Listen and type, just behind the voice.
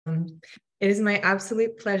It is my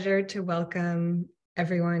absolute pleasure to welcome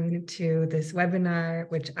everyone to this webinar,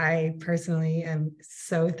 which I personally am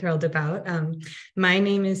so thrilled about. My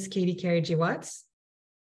name is Katie Carey G. Watts.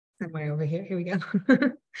 Somewhere over here. Here we go.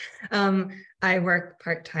 I work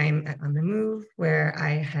part-time at On the Move, where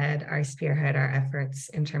I spearhead our efforts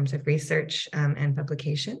in terms of research and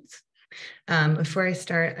publications. Before I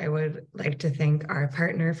start, I would like to thank our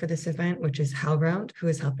partner for this event, which is HowlRound, who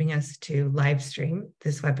is helping us to live stream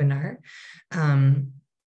this webinar.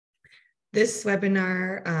 This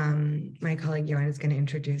webinar, my colleague Johan is going to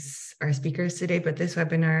introduce our speakers today, but this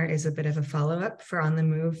webinar is a bit of a follow-up for On the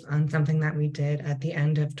Move on something that we did at the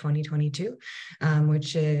end of 2022,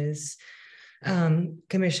 which is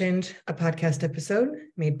commissioned a podcast episode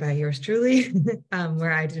made by yours truly,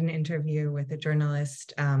 where I did an interview with a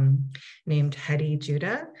journalist named Hedy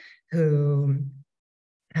Judah, who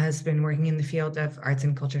has been working in the field of arts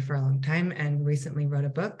and culture for a long time and recently wrote a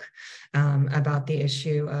book about the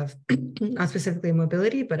issue of not specifically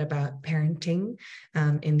mobility, but about parenting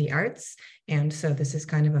in the arts. And so this is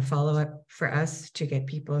kind of a follow-up for us to get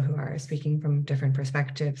people who are speaking from different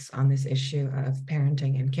perspectives on this issue of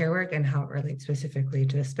parenting and care work and how it relates specifically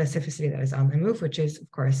to the specificity that is On the Move, which is, of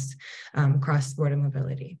course, cross-border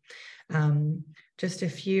mobility. Just a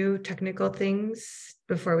few technical things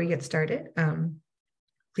before we get started.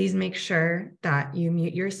 Please make sure that you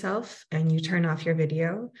mute yourself and you turn off your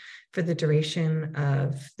video for the duration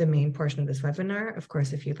of the main portion of this webinar. Of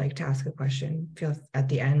course, if you'd like to ask a question, at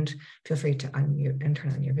the end, feel free to unmute and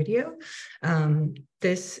turn on your video.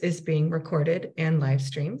 This is being recorded and live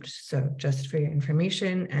streamed, so just for your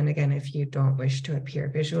information. And again, if you don't wish to appear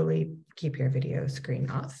visually, keep your video screen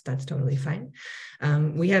off. That's totally fine.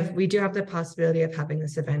 We do have the possibility of having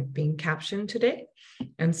this event being captioned today.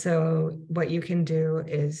 And so what you can do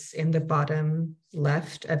is in the bottom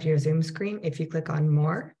left of your Zoom screen, if you click on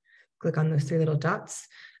more, click on those three little dots,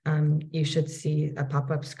 you should see a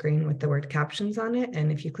pop-up screen with the word captions on it.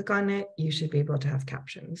 And if you click on it, you should be able to have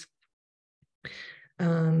captions.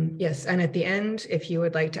 Yes, and at the end, if you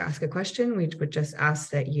would like to ask a question, we would just ask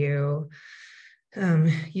that you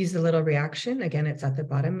use the little reaction. Again, it's at the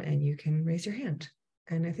bottom and you can raise your hand.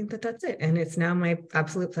 And I think that that's it. And it's now my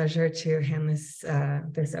absolute pleasure to hand this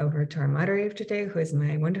over to our moderator today, who is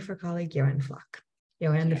my wonderful colleague, Johan Flock.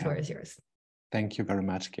 Johan, the floor is yours. Thank you very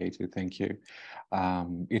much, Katie. Thank you.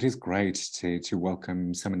 It is great to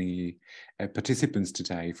welcome so many participants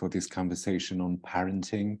today for this conversation on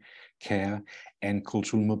parenting, care, and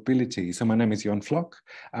cultural mobility. So my name is Johan Flock.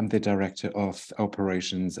 I'm the Director of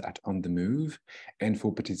Operations at On the Move. And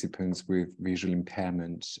for participants with visual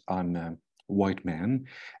impairment, I'm a white man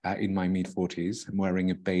in my mid-40s. I'm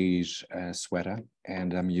wearing a beige sweater,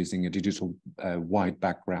 and I'm using a digital white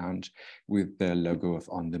background with the logo of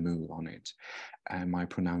On the Move on it. My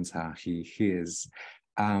pronouns are he, his.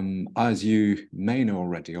 As you may know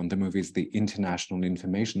already, On the Move is the international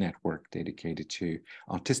information network dedicated to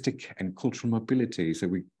artistic and cultural mobility. So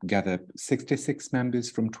we gather 66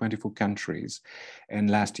 members from 24 countries. And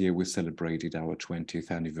last year we celebrated our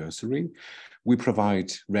 20th anniversary. We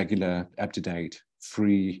provide regular, up-to-date,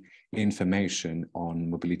 free information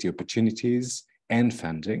on mobility opportunities and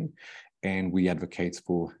funding. And we advocate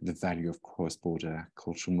for the value of cross-border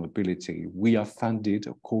cultural mobility. We are funded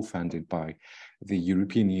or co-funded by the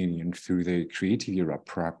European Union through the Creative Europe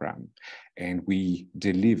program. And we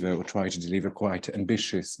deliver or try to deliver quite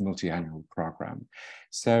ambitious multi-annual program.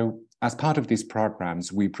 So as part of these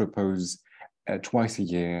programs, we propose twice a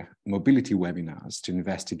year mobility webinars to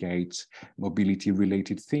investigate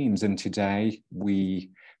mobility-related themes. And today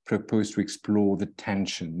we propose to explore the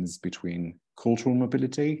tensions between cultural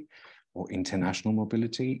mobility or international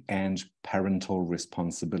mobility and parental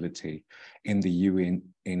responsibility in the UN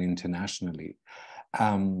and internationally.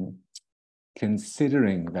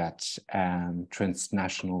 Considering that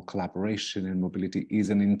transnational collaboration and mobility is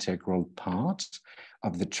an integral part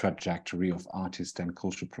of the trajectory of artists and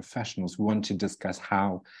cultural professionals, we want to discuss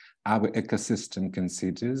how our ecosystem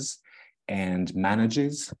considers and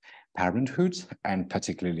manages parenthood, and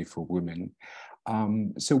particularly for women.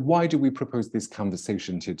 So why do we propose this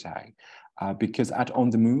conversation today? Because at On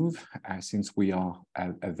the Move, since we are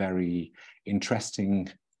a very interesting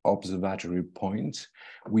observatory point,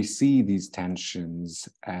 we see these tensions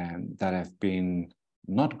that have been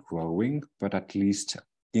not growing, but at least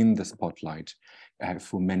in the spotlight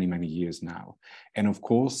for many, many years now. And of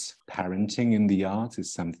course, parenting in the arts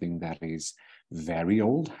is something that is very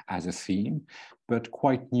old as a theme, but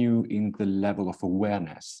quite new in the level of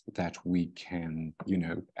awareness that we can,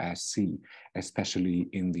 see, especially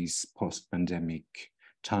in these post-pandemic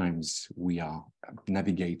times we are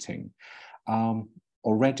navigating.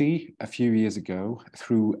 already a few years ago,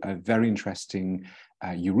 through a very interesting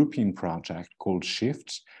European project called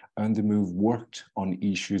SHIFT, On the Move worked on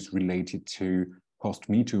issues related to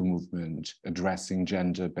post-Me Too movement, addressing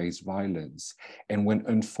gender-based violence. And when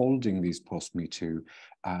unfolding these post-Me Too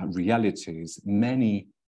realities, many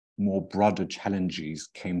more broader challenges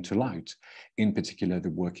came to light, in particular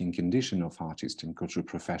the working condition of artists and cultural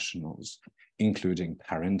professionals, including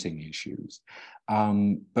parenting issues.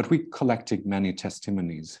 But we collected many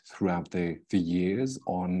testimonies throughout the years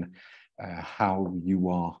on how you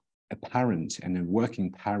are a parent and a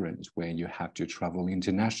working parent, where you have to travel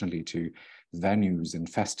internationally to venues and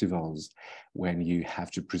festivals, when you have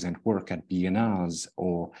to present work at biennales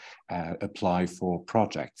or apply for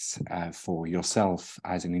projects for yourself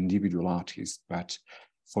as an individual artist, but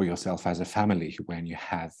for yourself as a family, when you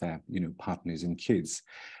have partners and kids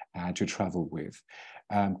to travel with.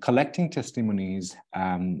 Collecting testimonies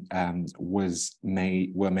were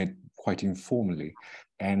made quite informally.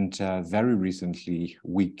 And very recently,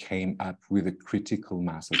 we came up with a critical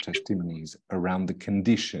mass of testimonies around the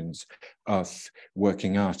conditions of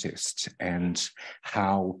working artists and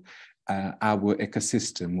how our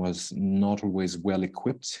ecosystem was not always well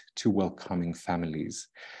equipped to welcoming families.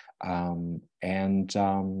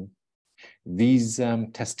 These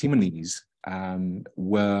testimonies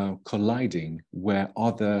were colliding with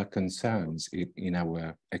other concerns in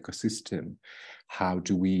our ecosystem. How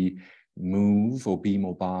do we move or be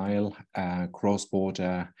mobile,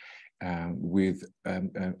 cross-border, with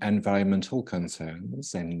environmental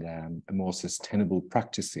concerns and more sustainable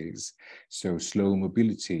practices? So slow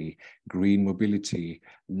mobility, green mobility,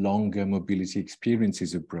 longer mobility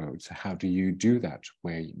experiences abroad. So how do you do that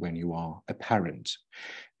when you are a parent?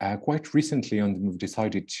 Quite recently, On the Move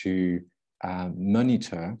decided to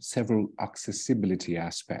monitor several accessibility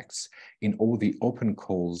aspects in all the open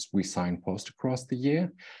calls we signpost across the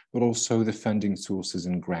year, but also the funding sources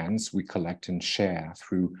and grants we collect and share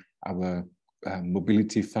through our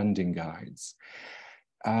mobility funding guides.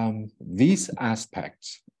 This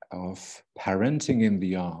aspect of parenting in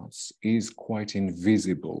the arts is quite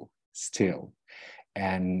invisible still.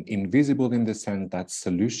 And invisible in the sense that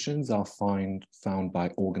solutions are found by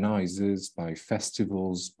organizers, by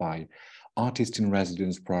festivals, by artist in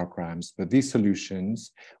residence programs, but these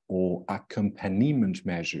solutions or accompaniment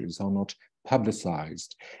measures are not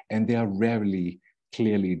publicized, and they are rarely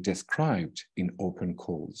clearly described in open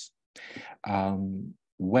calls.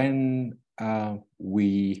 When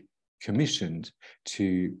we commissioned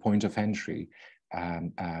to Point of Entry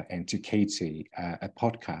and to Katie a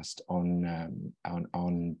podcast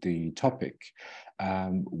on the topic,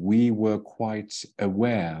 we were quite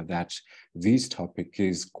aware that this topic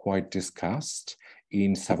is quite discussed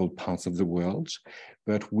in several parts of the world,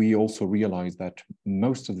 but we also realized that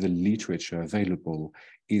most of the literature available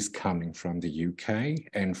is coming from the UK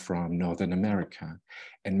and from Northern America,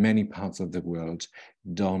 and many parts of the world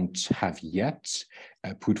don't have yet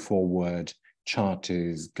put forward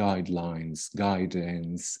charters, guidelines,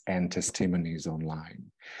 guidance, and testimonies online.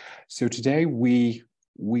 So today we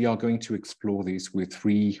are going to explore this with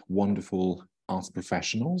three wonderful arts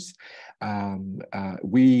professionals.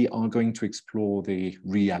 We are going to explore the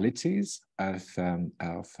realities of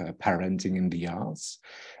parenting in the arts,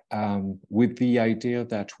 with the idea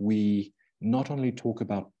that we not only talk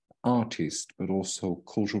about artists, but also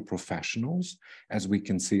cultural professionals, as we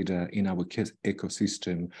consider in our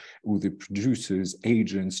ecosystem, with the producers,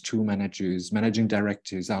 agents, tour managers, managing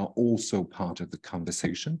directors are also part of the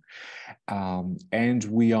conversation. And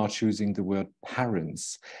we are choosing the word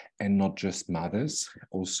parents and not just mothers,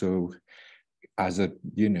 also as an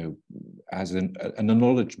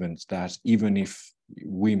acknowledgement that even if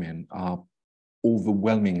women are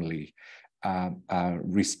overwhelmingly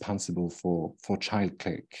responsible for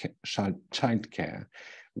childcare,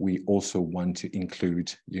 we also want to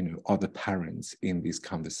include other parents in this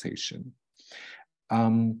conversation.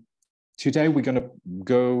 Today we're going to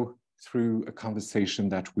go through a conversation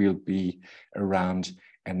that will be around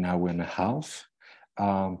an hour and a half.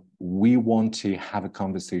 We want to have a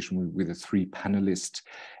conversation with the three panelists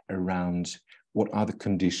around what are the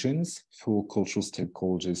conditions for cultural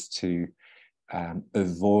stakeholders to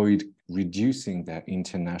avoid reducing their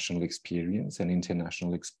international experience and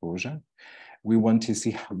international exposure. We want to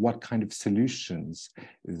see what kind of solutions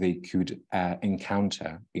they could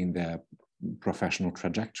encounter in their professional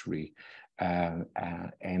trajectory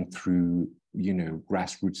and through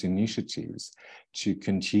grassroots initiatives to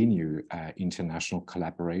continue international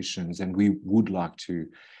collaborations. And we would like to,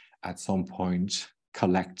 at some point,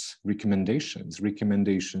 collect recommendations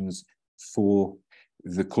for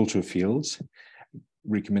the culture field,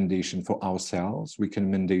 recommendation for ourselves,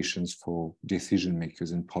 recommendations for decision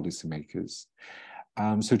makers and policymakers.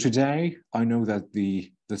 So today, I know that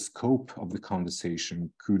the scope of the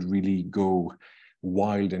conversation could really go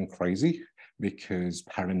wild and crazy, because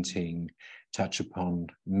parenting touch upon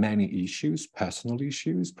many issues, personal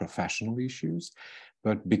issues, professional issues.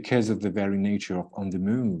 But because of the very nature of On the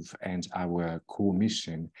Move and our core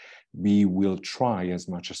mission, we will try as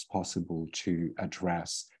much as possible to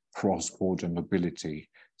address cross-border mobility,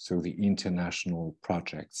 so the international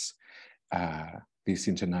projects, this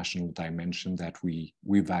international dimension that we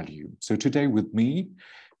value. So today with me,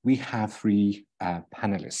 we have three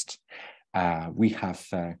panelists. We have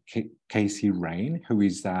Casey Rain, who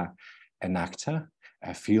is an actor,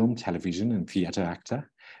 a film, television, and theatre actor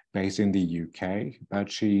based in the UK,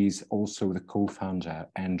 but she's also the co-founder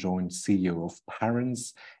and joint CEO of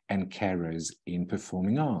Parents and Carers in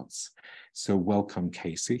Performing Arts. So welcome,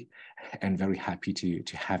 Casey, and very happy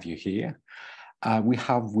to have you here. We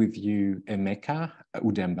have with you Emeka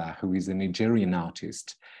Udemba, who is a Nigerian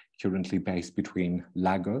artist currently based between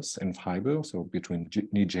Lagos and Freiburg, so between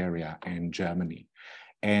Nigeria and Germany.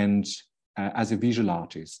 And as a visual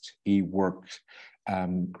artist, he worked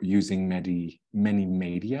using many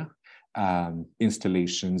media,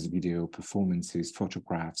 installations, video performances,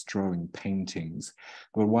 photographs, drawing, paintings.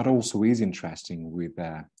 But what also is interesting with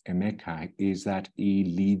Emeka is that he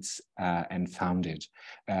leads and founded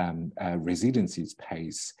a residency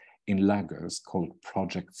space in Lagos called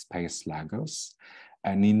Project Space Lagos,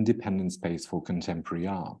 an independent space for contemporary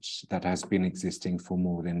art that has been existing for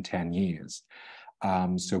more than 10 years.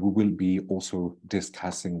 So we will be also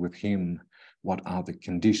discussing with him what are the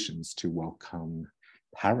conditions to welcome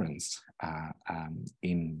parents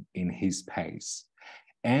in his space.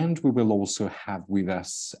 And we will also have with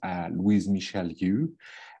us Louise Michel Yu,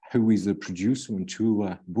 who is a producer and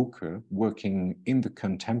tour booker working in the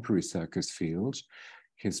contemporary circus field.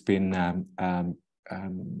 He's been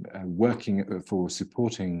working for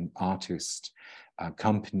supporting artists,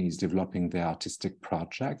 companies developing their artistic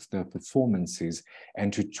projects, their performances,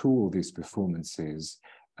 and to tour these performances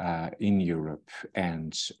in Europe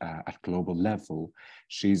and at global level.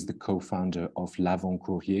 She's the co-founder of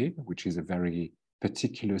L'Avant-Courrier, which is a very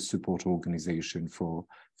particular support organization for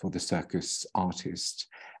the circus artists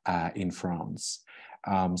in France.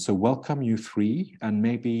 So welcome you three, and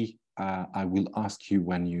maybe I will ask you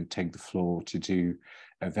when you take the floor to do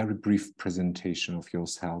a very brief presentation of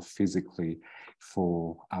yourself physically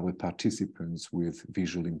for our participants with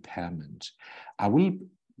visual impairment. I will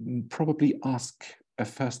probably ask a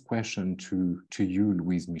first question to you,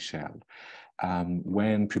 Louise Michel.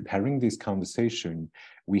 When preparing this conversation,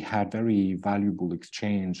 we had very valuable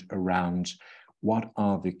exchange around what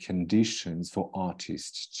are the conditions for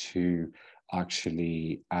artists to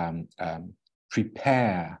actually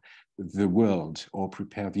prepare the world or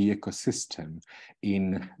prepare the ecosystem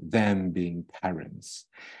in them being parents.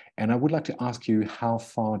 And I would like to ask you, how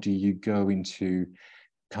far do you go into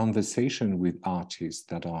conversation with artists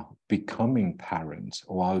that are becoming parents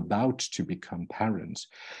or are about to become parents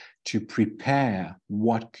to prepare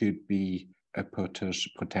what could be a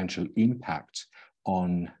potential impact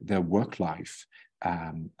on their work life,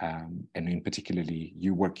 and in particularly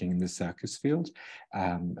you working in the circus field,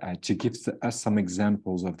 to give us some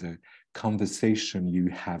examples of the conversation you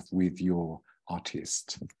have with your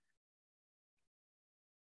artist.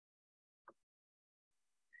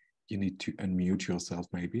 You need to unmute yourself,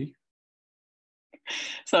 maybe.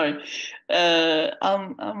 Sorry,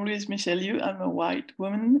 I'm Louise Michel Yu. I'm a white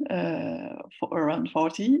woman, for around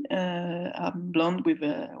 40. I'm blonde with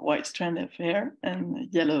a white strand of hair and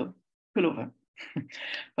yellow pullover,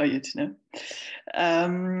 for you to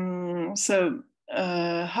know. So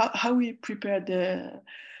how we prepare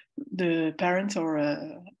the parents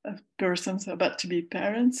or persons about to be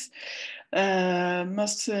parents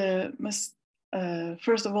must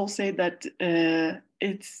first of all say that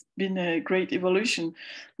it's been a great evolution.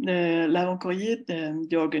 The L'Avant-Courrier,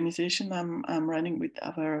 the organization I'm running with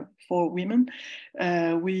other 4 women,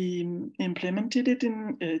 we implemented it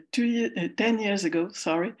in 10 years ago,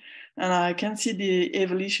 sorry. And I can see the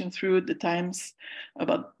evolution through the times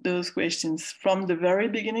about those questions. From the very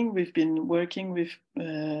beginning, we've been working with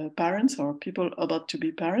parents or people about to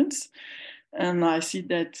be parents. And I see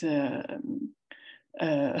that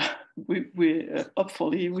we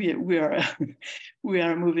hopefully we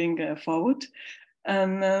are moving forward,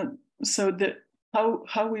 and so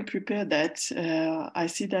how we prepare that, I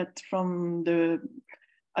see that from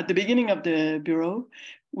at the beginning of the bureau,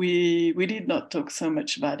 we did not talk so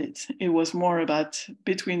much about it. It was more about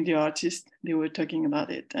between the artists, they were talking about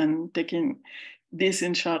it and taking this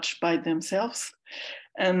in charge by themselves.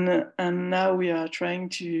 And now we are trying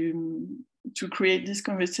to create this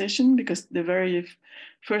conversation, because the very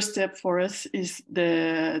first step for us is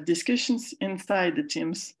the discussions inside the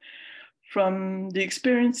teams. From the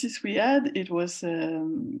experiences we had, it was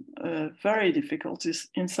very difficult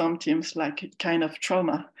in some teams, like kind of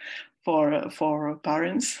trauma for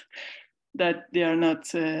parents, that they are not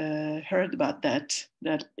heard about that.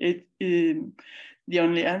 That the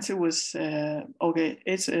only answer was, okay,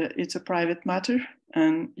 it's a private matter,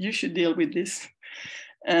 and you should deal with this.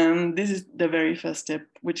 And this is the very first step,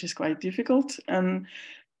 which is quite difficult. And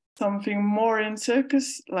something more in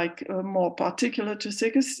circus, like more particular to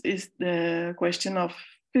circus, is the question of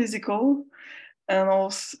physical and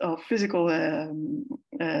also physical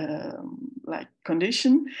like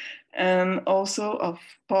condition, and also of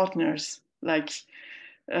partners. Like,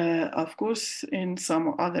 of course, in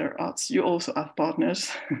some other arts, you also have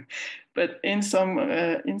partners, but in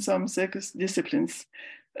some circus disciplines,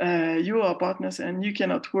 you are partners and you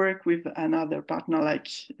cannot work with another partner like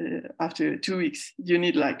after 2 weeks. You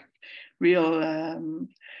need like real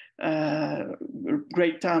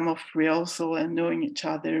great time of rehearsal and knowing each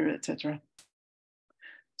other, etc.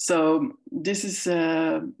 So this is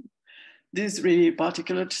really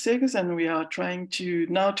particular to circus, and we are trying to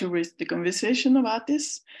raise the conversation about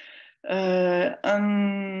this.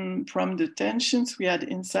 And from the tensions we had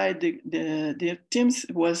inside the teams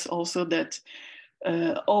was also that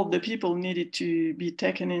all the people needed to be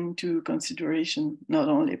taken into consideration, not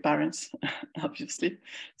only parents, obviously.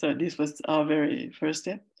 So this was our very first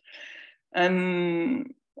step.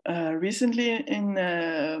 And recently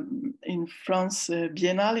in France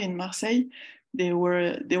Biennale in Marseille, there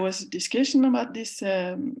was a discussion about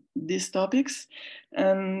these topics,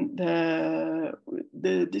 and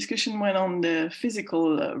the discussion went on the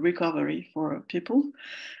physical recovery for people.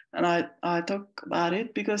 And I talk about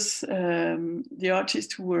it because the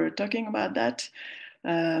artists who were talking about that,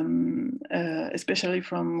 especially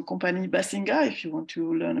from Compagnie Bassinga, if you want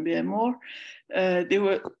to learn a bit more, they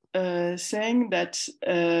were saying that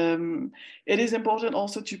it is important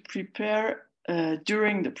also to prepare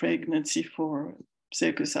during the pregnancy for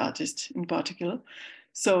circus artists in particular.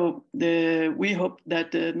 So we hope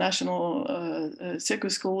that the National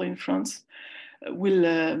Circus School in France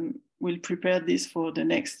will prepare this for the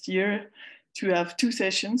next year, to have 2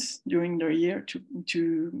 sessions during the year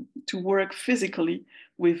to work physically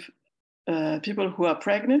with people who are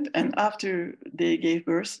pregnant and after they gave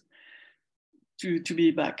birth, to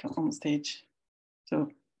be back on stage.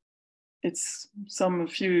 So it's some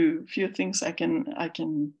few things I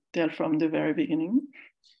can tell from the very beginning.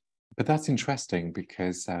 But that's interesting,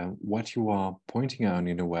 because what you are pointing out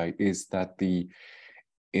in a way is that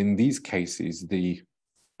in these cases, the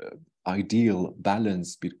ideal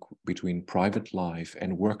balance between private life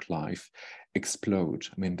and work life explode.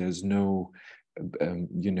 I mean, there's no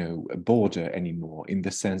a border anymore, in the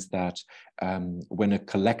sense that when a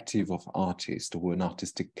collective of artists or an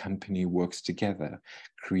artistic company works together,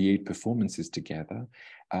 create performances together,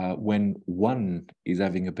 when one is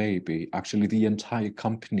having a baby, actually the entire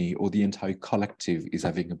company or the entire collective is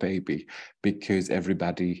having a baby, because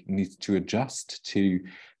everybody needs to adjust to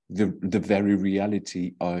the very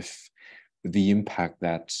reality of the impact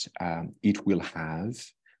that it will have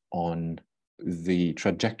on the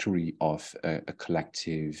trajectory of a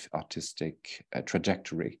collective artistic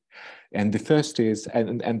trajectory. And the first is,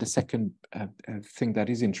 and the second thing that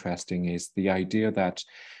is interesting is the idea that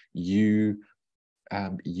you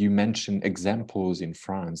mentioned examples in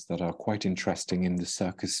France that are quite interesting in the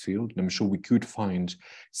circus field. And I'm sure we could find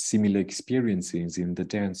similar experiences in the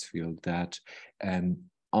dance field, that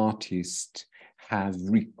artists have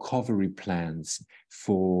recovery plans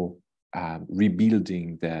for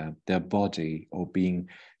rebuilding their body, or being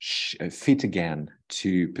fit again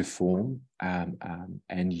to perform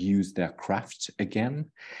and use their craft again,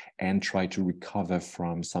 and try to recover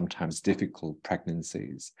from sometimes difficult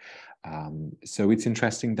pregnancies. So it's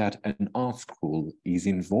interesting that an art school is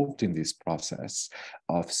involved in this process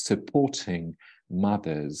of supporting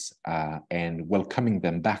mothers and welcoming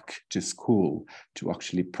them back to school to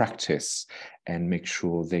actually practice and make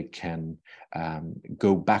sure they can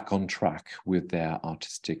go back on track with their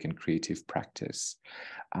artistic and creative practice.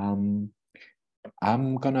 I'm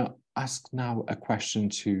gonna ask now a question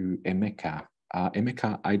to Emeka.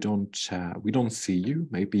 Emeka, we don't see you.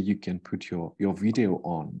 Maybe you can put your video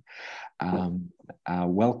on.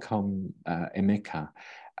 Welcome, Emeka.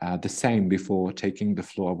 The same, before taking the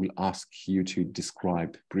floor, I will ask you to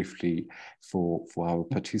describe briefly for our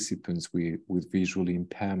participants with visual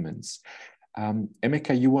impairments.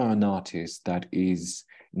 Emeka, you are an artist that is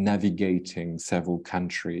navigating several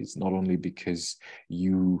countries, not only because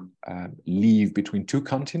you live between two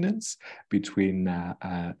continents, between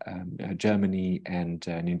Germany and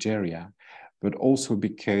Nigeria, but also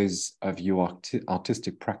because of your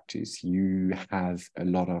artistic practice. You have a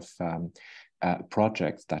lot of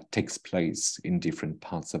projects that takes place in different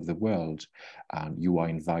parts of the world. You are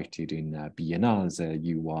invited in biennales,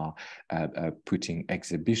 you are putting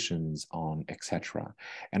exhibitions on, etc.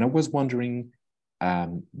 And I was wondering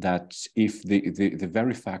that if the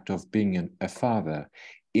very fact of being a father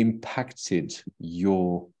impacted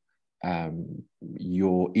your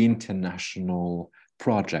international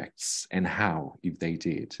projects, and how, if they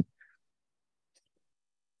did.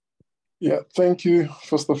 Yeah, thank you,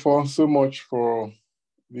 first of all, so much for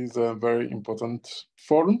this very important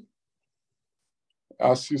forum.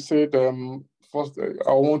 As you said, first,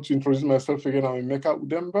 I want to introduce myself again. I'm Emeka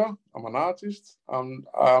Udemba. I'm an artist, and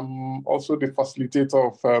I'm also the facilitator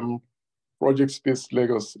of Project Space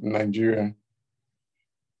Lagos in Nigeria.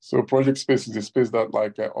 So Project Space is a space that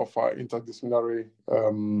offer interdisciplinary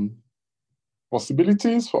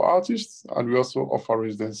possibilities for artists, and we also offer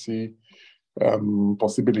residency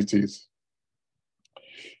possibilities.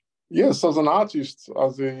 Yes, as an artist,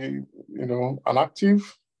 as an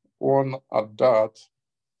active one at that,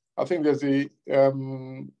 I think there's a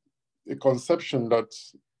conception that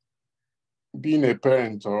being a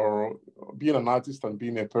parent or being an artist and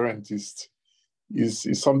being a parent is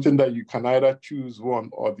something that you can either choose one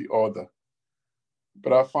or the other.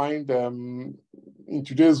 But I find in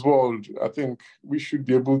today's world, I think we should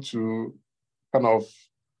be able to kind of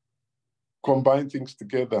combine things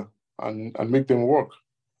together and make them work.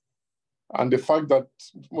 And the fact that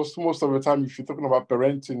most of the time, if you're talking about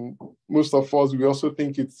parenting, most of us, we also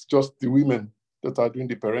think it's just the women that are doing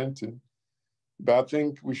the parenting. But I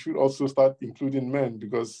think we should also start including men,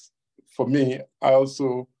 because for me, I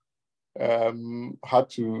also had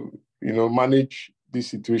to, manage the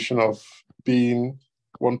situation of being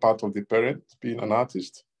one part of the parent, being an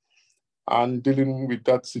artist, and dealing with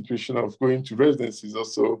that situation of going to residencies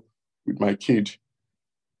also with my kid.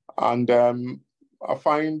 And I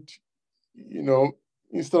find,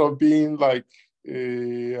 instead of being like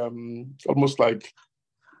almost like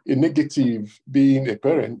a negative being a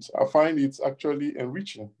parent, I find it's actually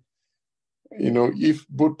enriching. If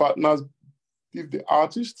both partners, if the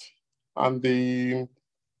artist and the,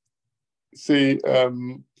 say,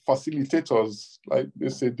 facilitators, like they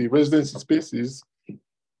say, the residency spaces,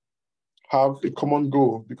 have a common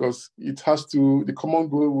goal, because the common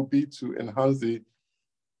goal will be to enhance the,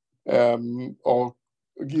 or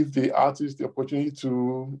give the artist the opportunity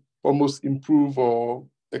to almost improve or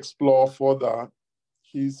explore further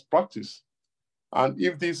his practice. And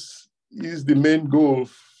if this is the main goal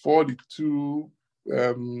for the two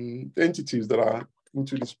entities that are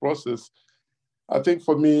into this process, I think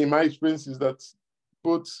for me, my experience is that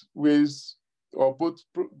both ways, or both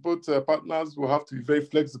partners will have to be very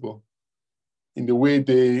flexible in the way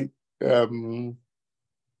they kind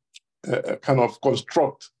of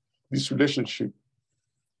construct this relationship.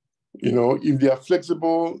 If they are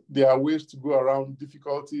flexible, there are ways to go around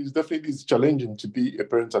difficulties. Definitely it's challenging to be a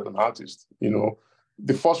parent and an artist.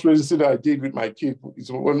 The first residency that I did with my kid is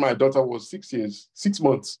when my daughter was 6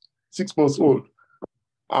 months old.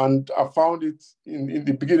 And I found it in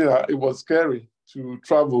the beginning, it was scary to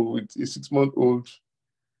travel with a 6-month-old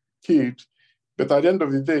kid. But at the end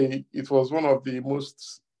of the day, it was one of the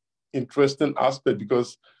most interesting aspects,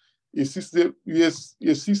 because a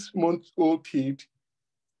 6-month-old kid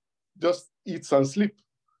just eats and sleep.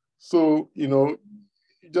 So,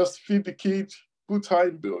 just feed the kid, put her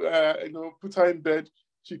in bed.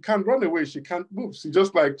 She can't run away. She can't move. She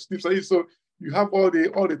just sleeps and eats. So you have all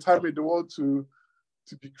the time in the world to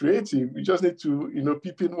be creative. You just need to,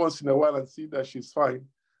 peep in once in a while and see that she's fine,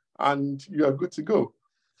 and you are good to go.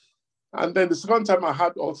 And then the second time I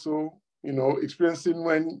had also, experiencing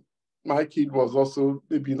when my kid was also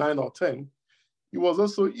maybe 9 or 10, it was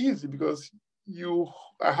also easy, because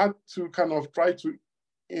I had to kind of try to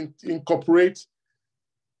incorporate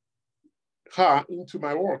her into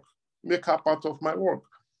my work, make her part of my work,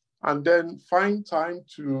 and then find time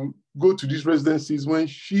to go to these residencies when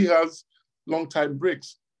she has long time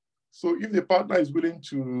breaks. So if the partner is willing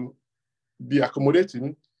to be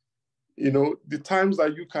accommodating, the times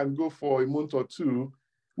that you can go for a month or two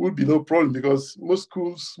would be no problem, because most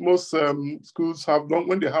schools have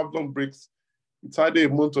when they have long breaks, it's either a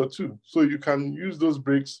month or two. So you can use those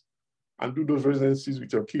breaks and do those residencies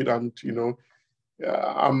with your kid. And,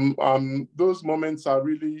 those moments are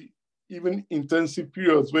really even intensive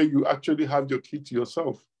periods where you actually have your kid to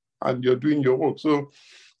yourself and you're doing your work. So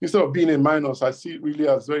instead of being a minus, I see it really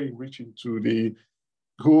as very enriching to the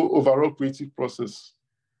whole overall creative process.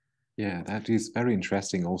 Yeah, that is very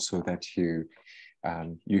interesting also that you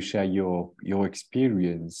share your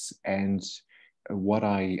experience. And what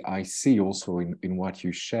I see also in what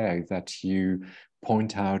you share, that you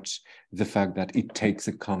point out the fact that it takes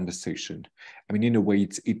a conversation. I mean, in a way,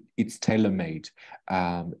 it's tailor-made,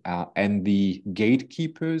 and the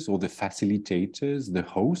gatekeepers or the facilitators, the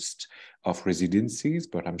host of residencies,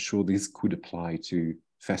 but I'm sure this could apply to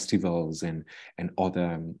festivals and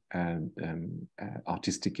other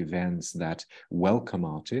artistic events that welcome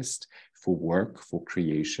artists for work, for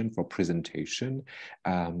creation, for presentation,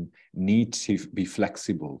 need to be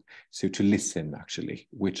flexible. So to listen, actually,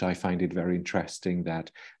 which I find it very interesting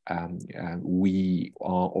that we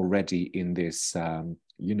are already in this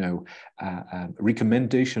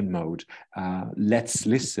recommendation mode. Let's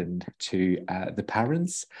listen to the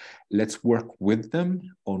parents. Let's work with them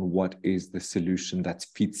on what is the solution that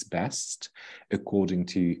fits best according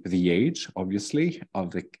to the age, obviously,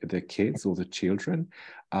 of the kids or the children,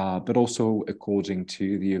 but also according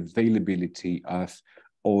to the availability of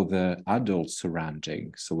all the adults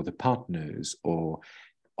surrounding, so the partners or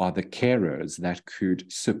the carers that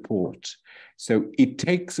could support. So it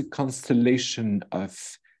takes a constellation of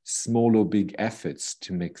small or big efforts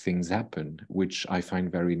to make things happen, which I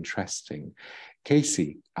find very interesting.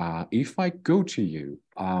 Casey, if I go to you,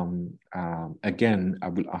 again, I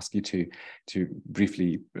will ask you to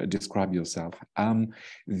briefly describe yourself.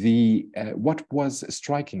 What was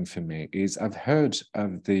striking for me is I've heard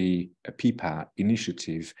of the PIPA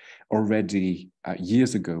initiative already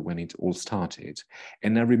years ago when it all started.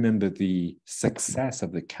 And I remember the success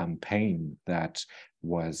of the campaign that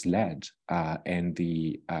was led, and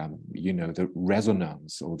the the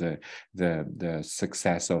resonance or the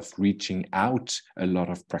success of reaching out a lot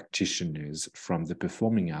of practitioners from the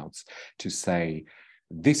performing arts to say,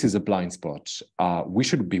 this is a blind spot, we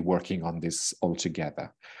should be working on this all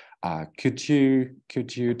together. Could you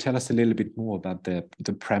tell us a little bit more about the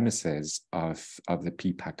premises of the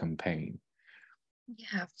PIPA campaign?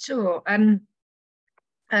 Yeah, sure.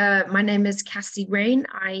 My name is Cassie Rain.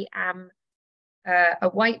 I am a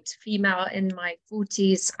white female in my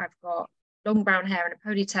 40s. I've got long brown hair and a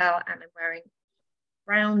ponytail, and I'm wearing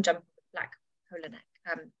brown jumper with black polo neck.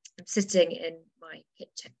 I'm sitting in my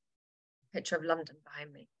kitchen, picture of London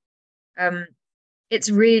behind me. It's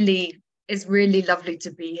really lovely to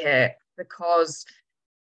be here, because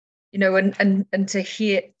and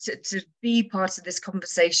to be part of this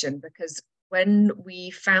conversation, because when we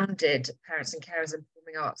founded Parents and Carers in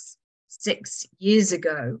Performing Arts 6 years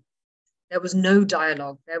ago, there was no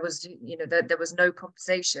dialogue. There was no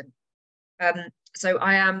conversation. So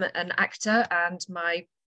I am an actor, and my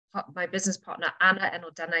business partner, Anna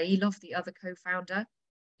Enol Danailov, the other co-founder,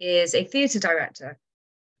 is a theatre director.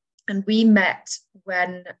 And we met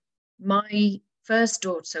when my first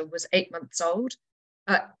daughter was 8 months old.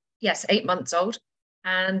 8 months old.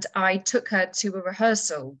 And I took her to a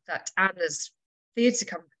rehearsal that Anna's theatre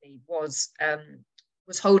company was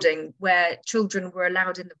holding, where children were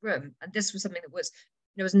allowed in the room. And this was something that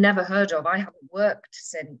was never heard of. I haven't worked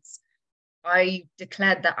since I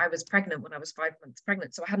declared that I was pregnant when I was 5 months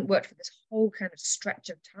pregnant. So I hadn't worked for this whole kind of stretch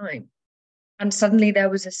of time. And suddenly there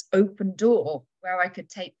was this open door where I could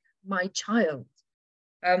take my child.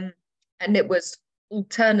 And it was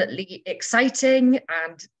alternately exciting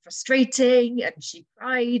and frustrating, and she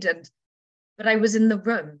cried, but I was in the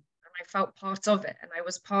room and I felt part of it, and I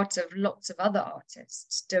was part of lots of other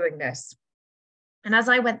artists doing this. And as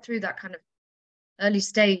I went through that kind of early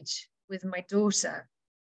stage with my daughter,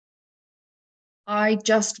 I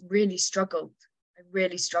just really struggled.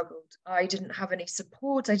 I didn't have any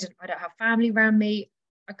support. I don't have family around me.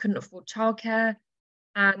 I couldn't afford childcare,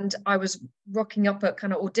 and I was rocking up at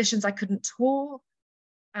kind of auditions. I couldn't tour,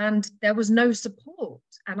 and there was no support.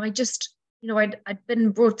 And I just, I'd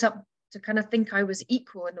been brought up to kind of think I was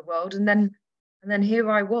equal in the world, and then here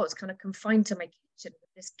I was, kind of confined to my kitchen with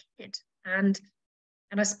this kid. And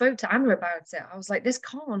I spoke to Anna about it. I was like,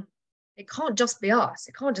 it can't just be us.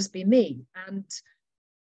 It can't just be me. And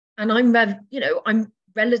I'm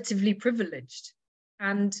relatively privileged.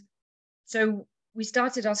 And so we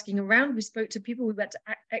started asking around. We spoke to people. We went to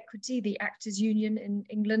Equity, the Actors Union in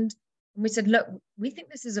England. And we said, look, we think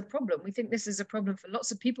this is a problem. We think this is a problem for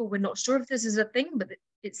lots of people. We're not sure if this is a thing, but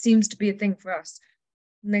it seems to be a thing for us.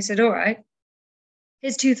 And they said, all right,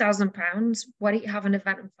 here's £2,000. Why don't you have an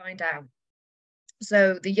event and find out?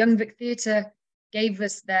 So the Young Vic Theatre gave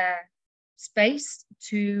us their space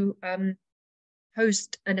to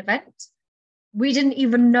host an event. We didn't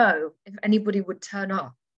even know if anybody would turn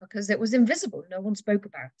up. because it was invisible. No one spoke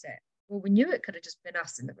about it. Well, we knew it could have just been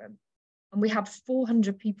us in the room. And we had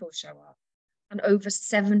 400 people show up and over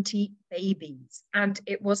 70 babies. And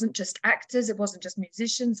it wasn't just actors, it wasn't just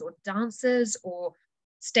musicians or dancers or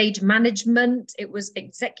stage management, it was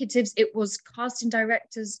executives, it was casting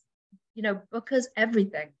directors, you know, bookers,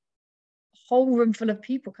 everything. A whole room full of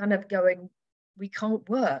people kind of going, we can't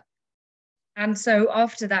work. And so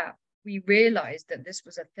after that, we realized that this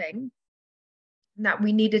was a thing, and that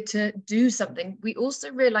we needed to do something. We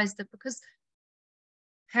also realized that because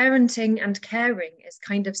parenting and caring is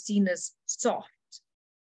kind of seen as soft,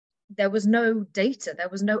 there was no data, there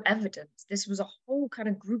was no evidence. This was a whole kind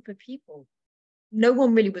of group of people no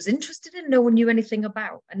one really was interested in, no one knew anything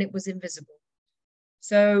about, and it was invisible.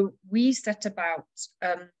 So we set about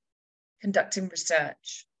conducting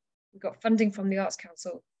research. We got funding from the Arts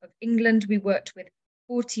Council of England. We worked with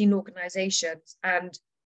 14 organizations and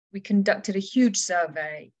we conducted a huge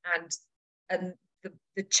survey, and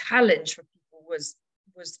the challenge for people was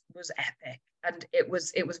epic, and it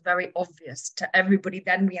was very obvious to everybody.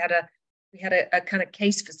 Then we had a kind of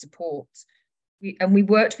case for support. We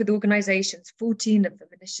worked with organizations, 14 of them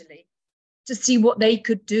initially, to see what they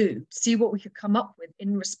could do, see what we could come up with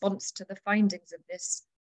in response to the findings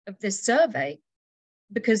of this survey.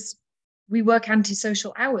 Because we work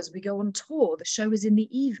antisocial hours, we go on tour, the show is in the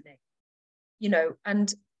evening, you know,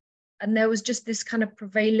 and there was just this kind of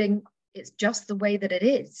prevailing, it's just the way that it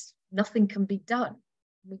is, nothing can be done.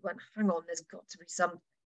 And we went, hang on, there's got to be something.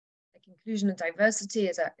 Like inclusion and diversity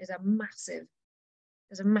is a massive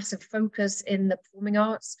focus in the performing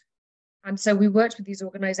arts. And so we worked with these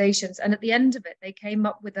organizations, and at the end of it, they came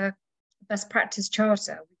up with a best practice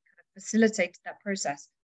charter. We kind of facilitated that process.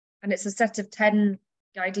 And it's a set of 10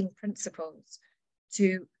 guiding principles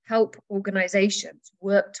to help organizations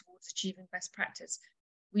work towards achieving best practice.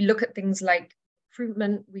 We look at things like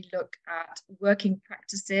recruitment, we look at working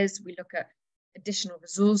practices, we look at additional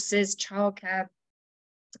resources, childcare,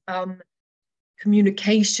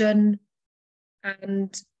 communication,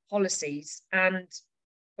 and policies. And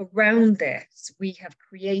around this, we have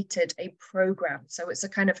created a program. So it's a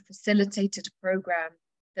kind of facilitated program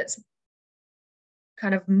that's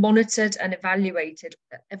kind of monitored and evaluated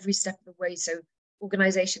at every step of the way, so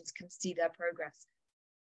organizations can see their progress.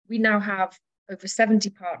 We now have over 70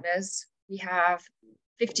 partners. We have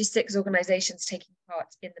 56 organizations taking part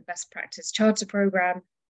in the best practice charter program.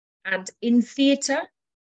 And in theatre,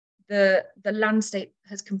 the landscape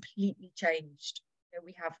has completely changed. You know,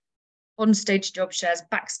 we have on-stage job shares,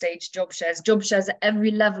 backstage job shares at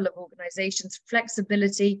every level of organizations,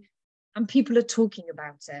 flexibility, and people are talking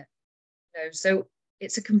about it. You know, so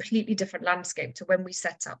it's a completely different landscape to when we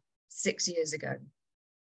set up 6 years ago.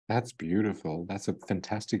 That's beautiful. That's a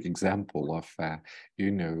fantastic example of,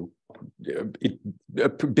 you know, a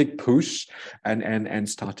big push and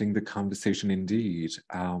starting the conversation indeed.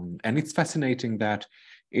 And it's fascinating that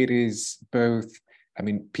it is both, I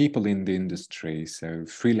mean, people in the industry, so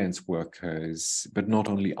freelance workers, but not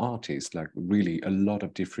only artists, like really a lot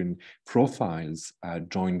of different profiles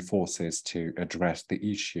joined forces to address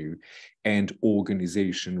the issue, and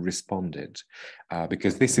organization responded.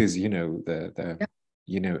 Because this is, you know,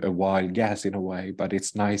 you know, a wild guess in a way, but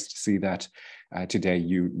it's nice to see that today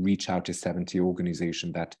you reach out to 70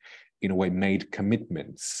 organizations that in a way made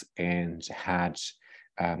commitments and had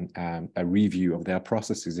a review of their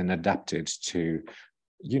processes and adapted to,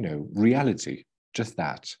 you know, reality, just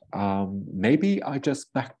that. Maybe I just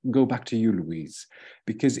go back to you, Louise,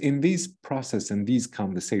 because in these process and these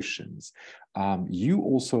conversations, you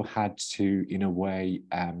also had to, in a way,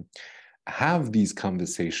 have these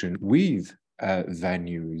conversations with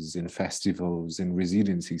venues and festivals and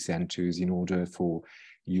residency centers in order for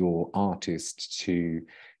your artists to,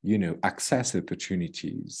 you know, access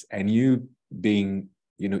opportunities, and you being,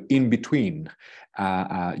 you know, in between,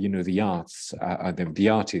 you know, the arts, the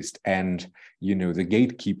artist and, you know, the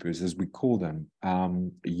gatekeepers, as we call them.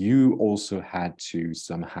 You also had to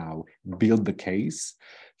somehow build the case,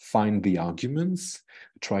 find the arguments,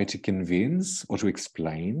 try to convince or to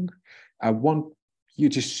explain. I want you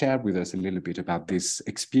to share with us a little bit about this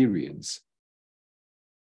experience.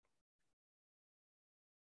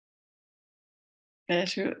 Yeah,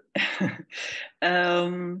 sure.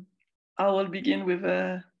 I will begin with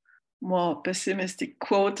a more pessimistic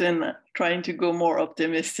quote and trying to go more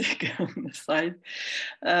optimistic on the side.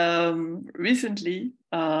 Recently,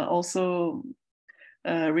 also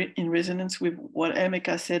in resonance with what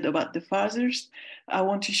Emeka said about the fathers, I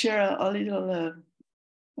want to share a little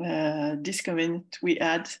discovery we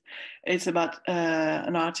had. It's about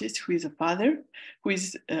an artist who is a father, who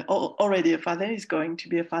is already a father, is going to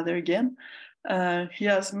be a father again, He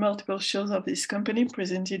has multiple shows of this company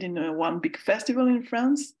presented in one big festival in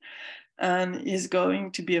France, and is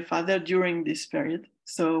going to be a father during this period.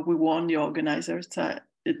 So we warned the organizers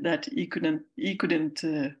that he couldn't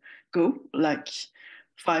go, like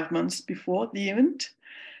 5 months before the event.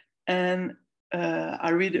 And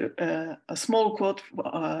I read a small quote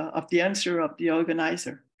of the answer of the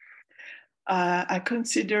organizer. I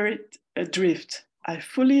consider it a drift. I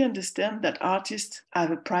fully understand that artists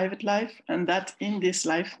have a private life and that in this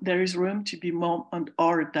life there is room to be mom and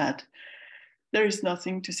or dad. There is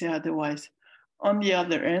nothing to say otherwise. On the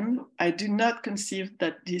other hand, I do not conceive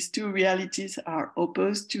that these two realities are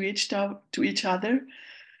opposed to each other,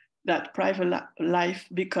 that private life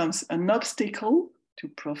becomes an obstacle to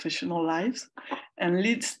professional lives and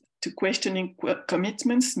leads to questioning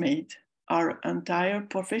commitments made. Our entire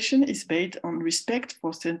profession is based on respect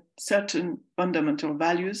for certain fundamental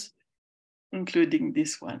values, including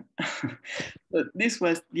this one. But this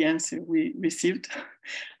was the answer we received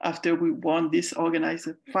after we warned this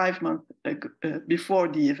organizer 5 months before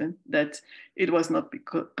the event that it was not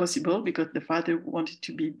possible because the father wanted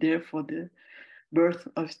to be there for the birth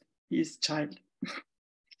of his child.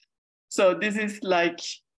 So this is like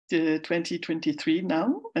 2023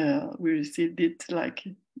 now. We received it like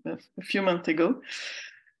a few months ago,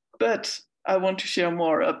 but I want to share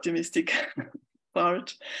more optimistic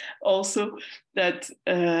part also that,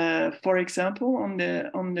 for example, on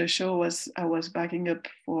the show I was backing up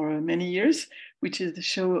for many years, which is the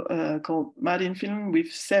show called Mad in Film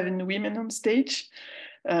with 7 women on stage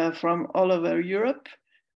from all over Europe.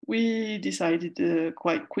 We decided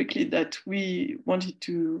quite quickly that we wanted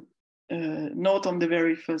to note on the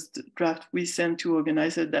very first draft we sent to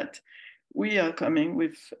organizer that we are coming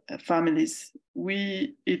with families.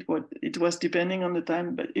 It was depending on the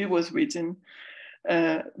time, but it was written.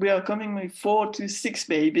 We are coming with 4 to 6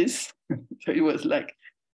 babies. So it was like,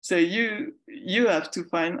 so you have to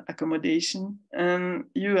find accommodation, and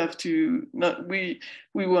you have to not. We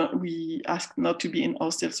ask not to be in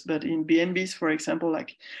hostels, but in B&Bs, for example,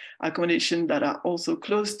 like accommodation that are also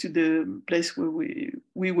close to the place where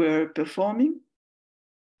we were performing.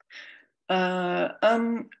 There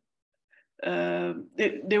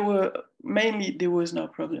was no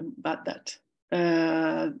problem about that.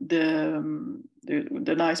 The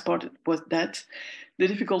nice part was that the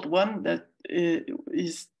difficult one that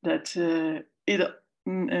is that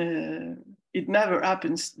it never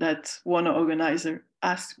happens that one organizer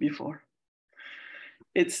asks before.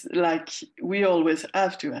 It's like we always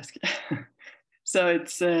have to ask. So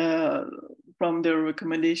it's from the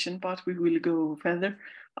recommendation part, we will go further.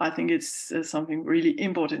 I think it's something really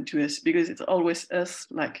important to us because it's always us,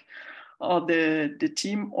 like, or the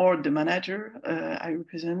team or the manager I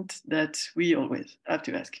represent, that we always have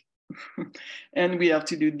to ask. And we have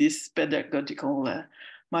to do this pedagogical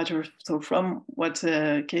matter. So from what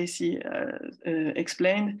Casey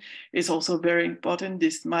explained, is also very important,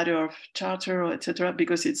 this matter of charter, etc.,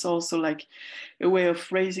 because it's also like a way of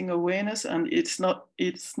raising awareness, and it's not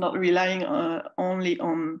relying only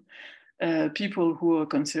on people who are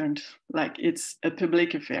concerned, like it's a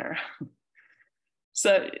public affair.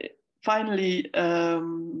 So finally,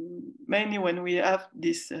 mainly when we have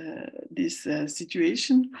this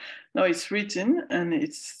situation, now it's written, and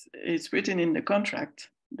it's written in the contract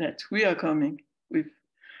that we are coming with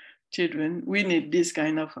children. We need this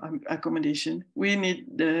kind of accommodation. We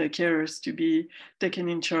need the carers to be taken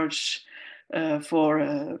in charge for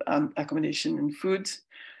accommodation and food.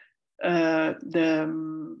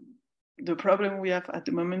 The problem we have at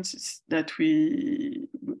the moment is that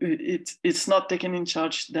it's not taken in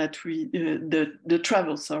charge, that the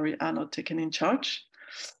travel, are not taken in charge.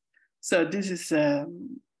 So this is for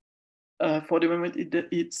the moment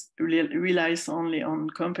it relies only on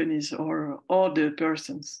companies or the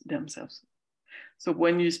persons themselves. So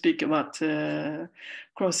when you speak about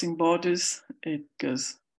crossing borders, it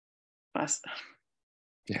goes fast.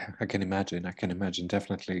 Yeah, I can imagine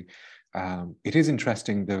definitely. It is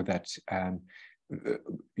interesting though that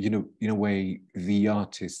in a way the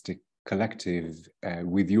artistic collective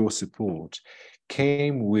with your support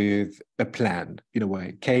came with a plan, in a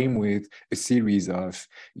way, came with a series of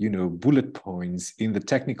bullet points in the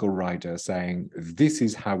technical writer saying this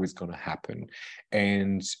is how it's going to happen,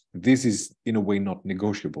 and this is in a way not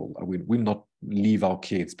negotiable. We'll not leave our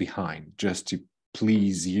kids behind just to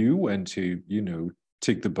please you and to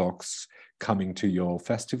tick the box coming to your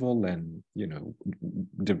festival and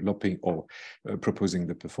developing or proposing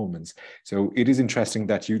the performance. So it is interesting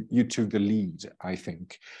that you took the lead, I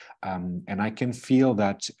think, and I can feel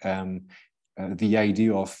that the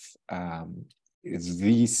idea of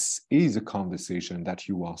this is a conversation that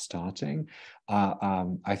you are starting.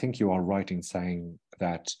 I think you are right in saying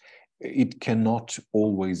that it cannot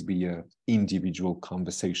always be an individual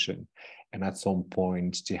conversation. And at some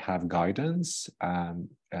point to have guidance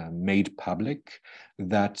made public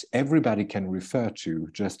that everybody can refer to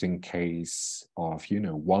just in case of,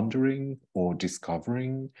 wondering or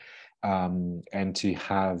discovering, and to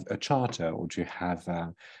have a charter or to have,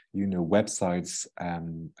 websites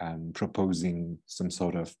proposing some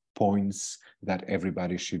sort of points that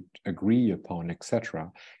everybody should agree upon, etc.,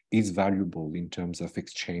 is valuable in terms of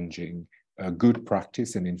exchanging good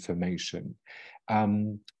practice and information.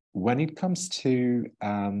 When it comes to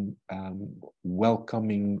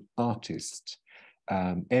welcoming artists,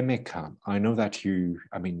 Emeka, I know that you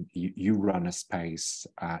run a space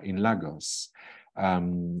in Lagos.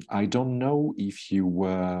 I don't know if you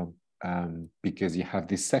were, because you have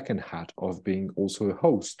this second hat of being also a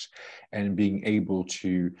host and being able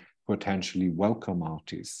to potentially welcome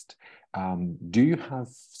artists. Do you have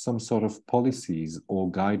some sort of policies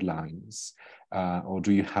or guidelines, or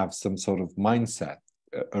do you have some sort of mindset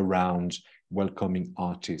around welcoming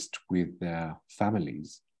artists with their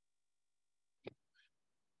families?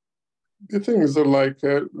 The thing is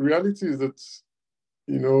that, reality is that,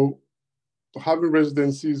 having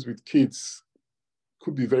residencies with kids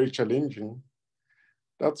could be very challenging.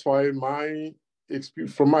 That's why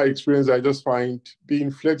from my experience, I just find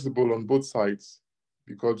being flexible on both sides,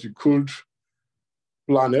 because you could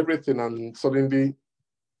plan everything and suddenly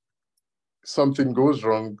something goes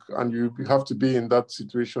wrong, and you have to be in that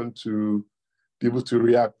situation to be able to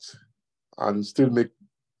react and still make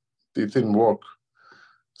the thing work.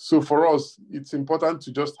 So for us, it's important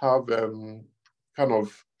to just have kind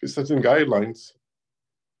of certain guidelines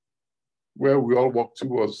where we all work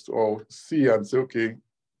towards or see and say, okay,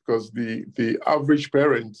 because the average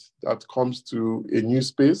parent that comes to a new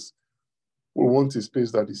space will want a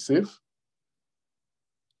space that is safe.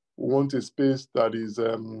 We want a space that is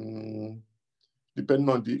depending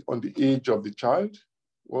on the age of the child.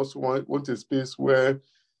 We also want a space where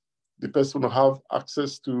the person will have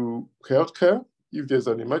access to healthcare if there's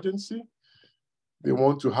an emergency. They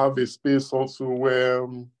want to have a space also where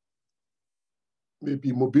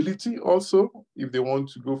maybe mobility also, if they want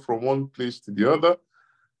to go from one place to the other.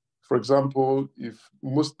 For example, if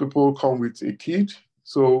most people come with a kid,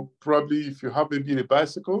 so probably if you have maybe a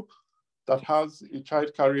bicycle that has a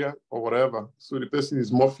child carrier or whatever, so the person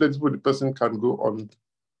is more flexible, the person can go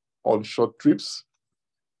on short trips.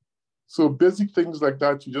 So basic things like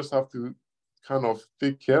that, you just have to kind of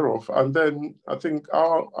take care of. And then I think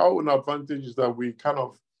our own advantage is that we kind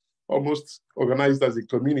of almost organized as a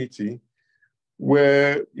community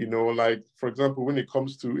where, for example, when it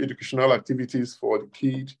comes to educational activities for the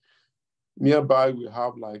kid, nearby we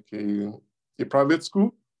have like a private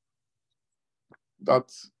school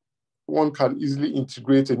that one can easily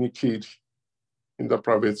integrate any kid in the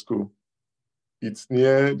private school. It's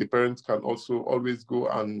near, the parents can also always go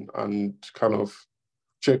and kind of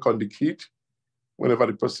check on the kid whenever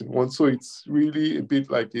the person wants. So it's really a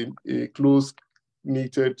bit like a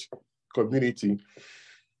close-knitted community.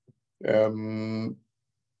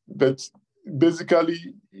 But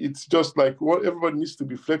basically, it's just like everybody needs to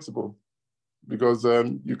be flexible, because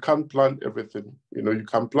you can't plan everything. You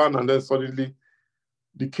can plan and then suddenly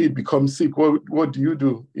the kid becomes sick. What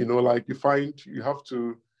do? You find you have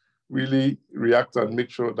to really react and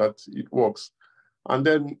make sure that it works. And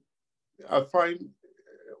then I find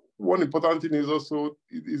one important thing is also,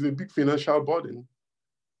 it is a big financial burden,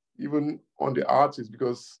 even on the artist,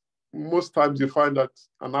 because most times you find that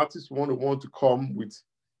an artist want to come with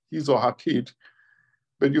his or her kid,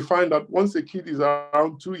 but you find that once a kid is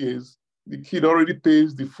around 2 years, the kid already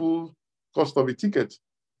pays the full cost of a ticket.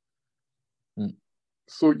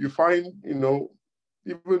 So you find,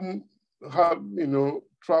 even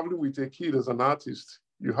traveling with a kid as an artist,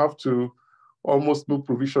 you have to almost make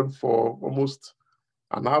provision for almost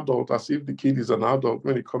an adult, as if the kid is an adult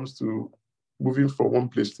when it comes to moving from one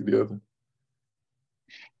place to the other.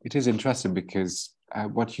 It is interesting because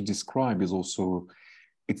what you describe is also,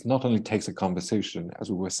 it not only takes a conversation,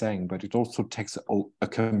 as we were saying, but it also takes a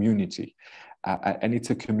community. And it's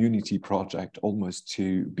a community project almost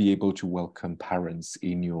to be able to welcome parents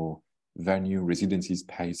in your venue, residency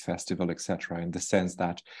space, festival, etc., in the sense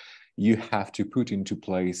that you have to put into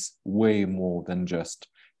place way more than just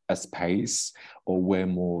a space, or way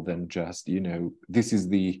more than just, this is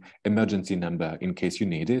the emergency number in case you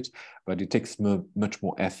need it, but it takes much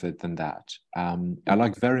more effort than that. I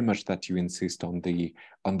like very much that you insist on the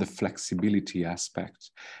flexibility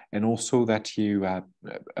aspect, and also that you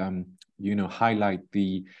highlight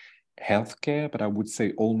the healthcare, but I would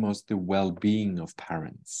say almost the well-being of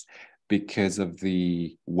parents because of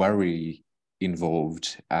the worry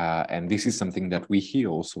involved. And this is something that we hear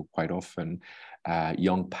also quite often,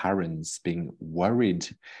 young parents being worried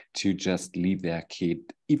to just leave their kid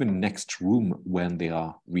even next room when they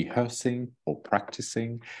are rehearsing or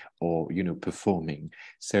practicing or, performing.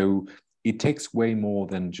 So it takes way more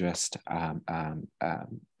than just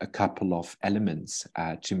a couple of elements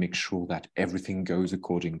to make sure that everything goes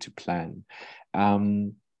according to plan.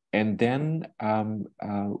 And then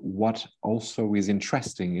what also is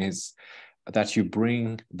interesting is that you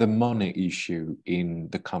bring the money issue in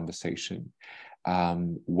the conversation.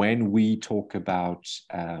 When we talk about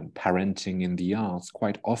parenting in the arts,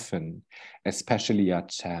 quite often, especially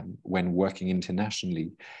when working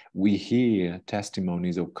internationally, we hear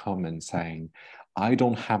testimonies or comments saying, I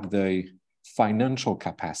don't have the financial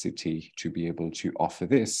capacity to be able to offer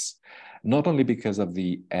this, not only because of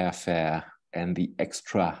the airfare and the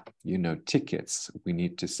extra, tickets we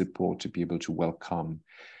need to support to be able to welcome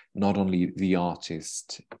not only the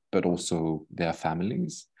artist, but also their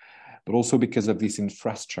families, but also because of this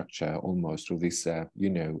infrastructure almost, or this,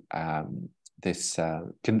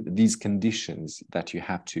 these conditions that you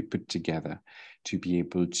have to put together to be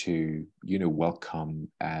able to,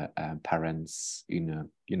 welcome parents in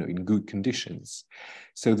good conditions.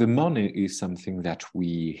 So the money is something that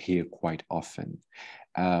we hear quite often.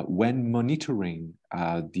 When monitoring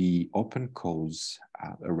the open calls,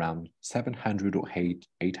 around 700 or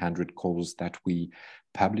 800 calls that we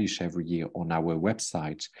publish every year on our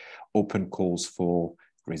website, open calls for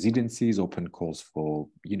residencies, open calls for,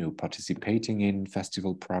 participating in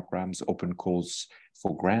festival programs, open calls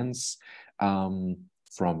for grants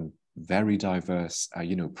from very diverse,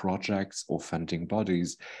 projects or funding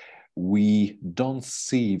bodies. We don't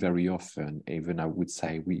see very often, even I would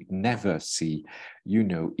say we never see,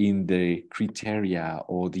 in the criteria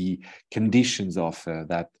or the conditions offer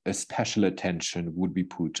that a special attention would be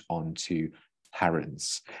put onto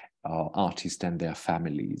parents, artists and their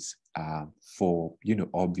families for,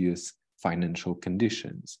 obvious financial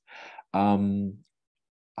conditions.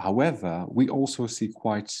 However, we also see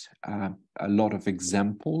quite a lot of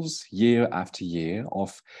examples year after year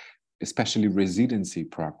of especially residency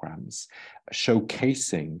programs,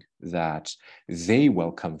 showcasing that they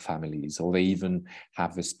welcome families, or they even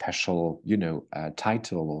have a special,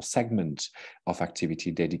 title or segment of activity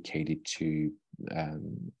dedicated to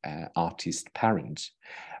artist parent.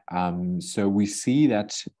 So we see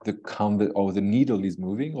that the needle is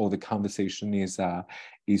moving, or the conversation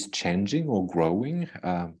is changing or growing.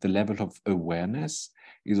 The level of awareness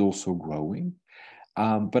is also growing.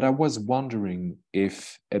 But I was wondering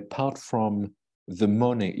if, apart from the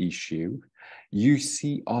money issue, you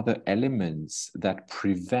see other elements that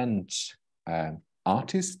prevent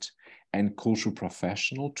artists and cultural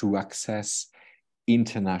professionals to access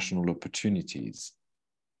international opportunities.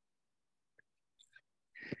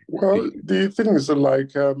 Well, the thing is,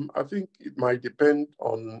 I think it might depend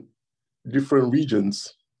on different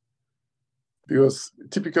regions, because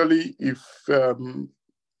typically, if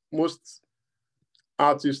most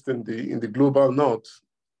artists in the global north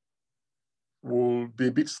will be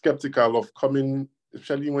a bit skeptical of coming,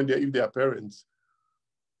 especially if they are parents,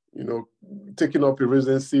 taking up a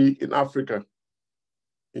residency in Africa,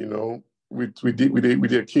 with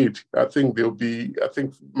their kid. I think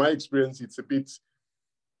my experience,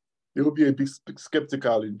 they will be a bit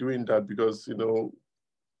skeptical in doing that, because,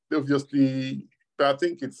 obviously, I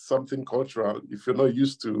think it's something cultural. If you're not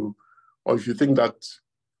used to, or if you think that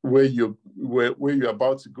where you're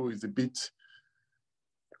about to go is a bit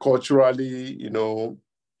culturally,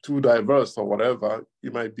 too diverse or whatever, you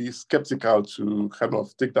might be skeptical to kind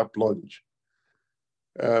of take that plunge.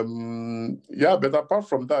 But apart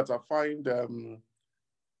from that, I find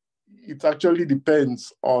it actually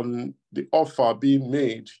depends on the offer being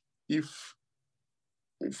made.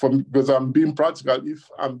 Because I'm being practical,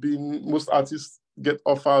 most artists get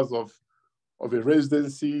offers of a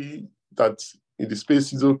residency that in the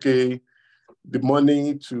space is okay, the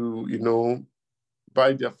money to,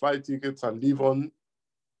 buy their flight tickets and live on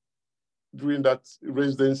during that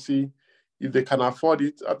residency, if they can afford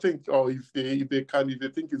it, I think, or if they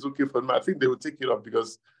think it's okay for them, I think they will take it up,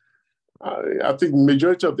 because I think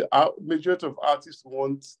majority of artists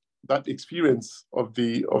want that experience of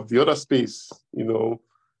the other space, to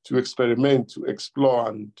experiment, to explore,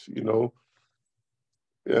 and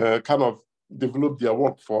kind of develop their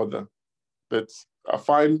work further. But I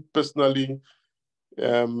find personally,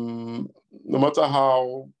 no matter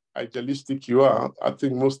how idealistic you are, I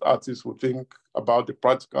think most artists will think about the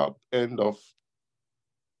practical end of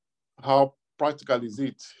how practical is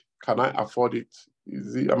it can I afford it?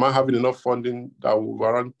 Am I having enough funding that will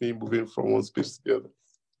warrant me moving from one space to the other?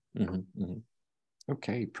 Mm-hmm, mm-hmm.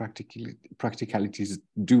 Okay, practicalities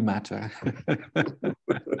do matter.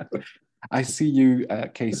 I see you,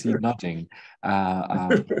 Casey, nodding.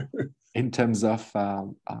 In terms of, I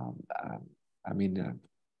mean,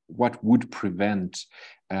 what would prevent,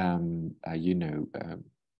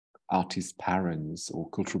 artist parents or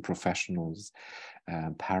cultural professionals,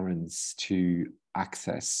 parents to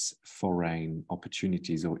access foreign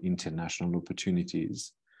opportunities or international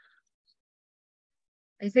opportunities?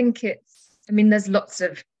 I think there's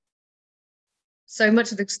so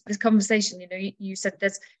much of this conversation, you said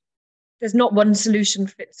there's not one solution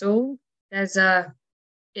fits all. It's a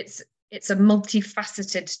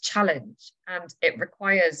multifaceted challenge, and it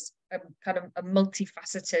requires a kind of a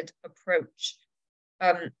multifaceted approach.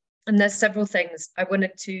 And there's several things I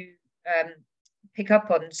wanted to pick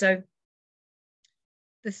up on. So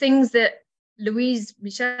the things that Louise,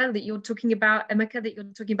 Michelle, that you're talking about, Emeka, that you're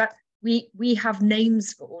talking about, we have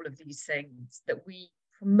names for all of these things that we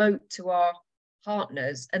promote to our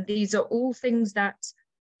partners. And these are all things that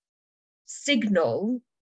signal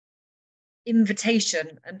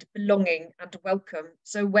invitation and belonging and welcome.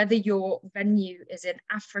 So whether your venue is in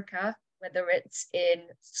Africa, whether it's in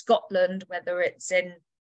Scotland, whether it's in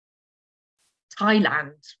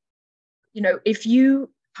Thailand, if you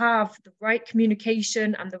have the right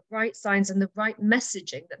communication and the right signs and the right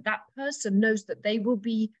messaging, that person knows that they will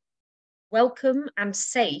be welcome and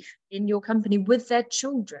safe in your company with their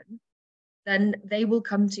children, then they will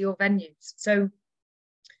come to your venues. So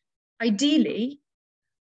ideally,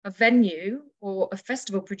 a venue or a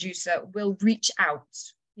festival producer will reach out,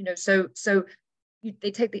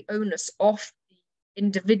 they take the onus off the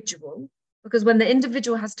individual, because when the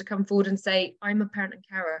individual has to come forward and say, I'm a parent and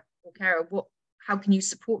carer, how can you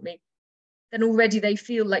support me? Then already they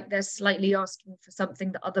feel like they're slightly asking for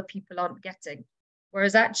something that other people aren't getting.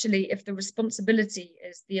 Whereas actually, if the responsibility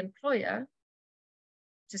is the employer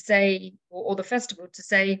to say, or the festival to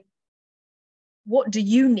say, what do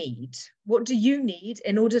you need? What do you need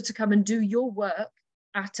in order to come and do your work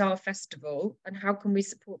at our festival? And how can we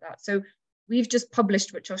support that? So we've just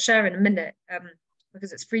published, which I'll share in a minute,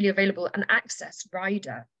 because it's freely available, an access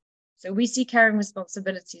rider. So we see caring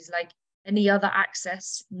responsibilities like any other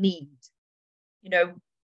access need.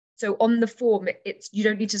 So on the form, you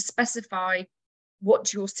don't need to specify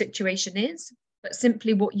what your situation is, but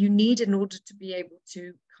simply what you need in order to be able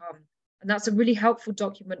to come. And that's a really helpful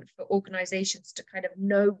document for organizations to kind of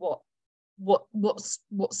know what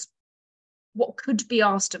could be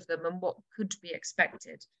asked of them and what could be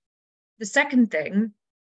expected. The second thing,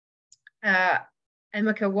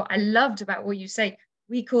 Emeka, what I loved about what you say,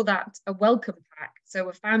 we call that a welcome pack. So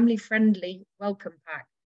a family-friendly welcome pack.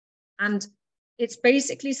 And it's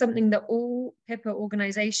basically something that all PIPA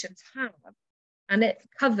organizations have. And it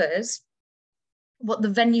covers what the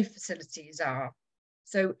venue facilities are.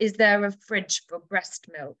 So is there a fridge for breast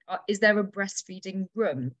milk? Is there a breastfeeding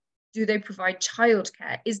room? Do they provide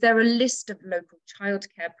childcare? Is there a list of local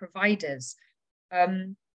childcare providers?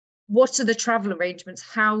 What are the travel arrangements?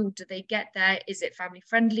 How do they get there? Is it family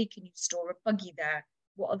friendly? Can you store a buggy there?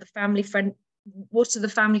 What are the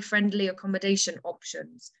family friendly accommodation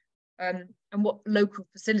options? And what local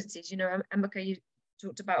facilities? Emeka, you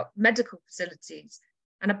talked about medical facilities,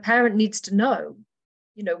 and a parent needs to know,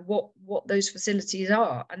 what those facilities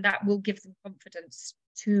are, and that will give them confidence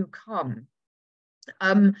to come.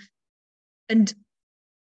 And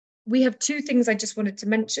we have two things I just wanted to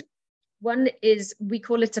mention. One is we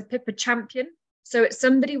call it a PIPA champion. So it's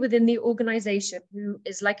somebody within the organization who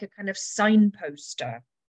is like a kind of signposter.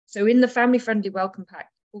 So in the Family Friendly Welcome Pack,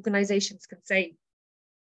 organizations can say,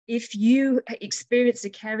 if you experience a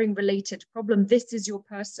caring related problem, this is your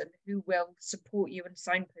person who will support you and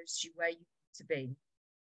signpost you where you need to be.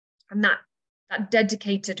 And that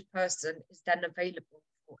dedicated person is then available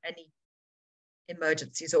for any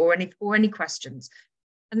emergencies or any questions.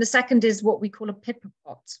 And the second is what we call a PIPA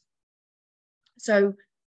pot. So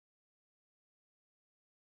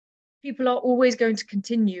people are always going to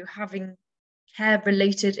continue having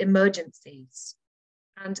care-related emergencies.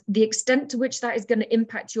 And the extent to which that is going to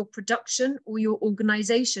impact your production or your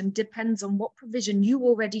organization depends on what provision you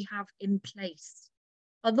already have in place.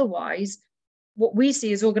 Otherwise, what we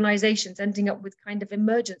see is organizations ending up with kind of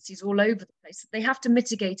emergencies all over the place that they have to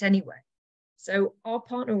mitigate anyway. So our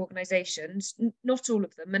partner organizations, not all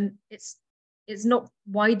of them, and it's not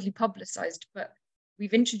widely publicized, but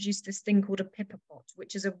we've introduced this thing called a PIPA pot,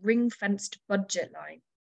 which is a ring-fenced budget line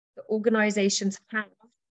that organizations have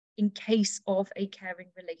in case of a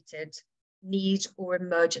caring-related need or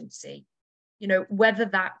emergency. you know, whether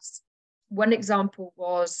that's, one example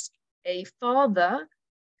was a father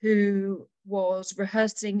who was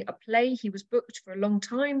rehearsing a play. He was booked for a long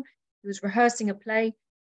time. He was rehearsing a play.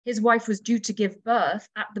 His wife was due to give birth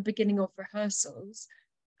at the beginning of rehearsals,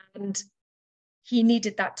 and he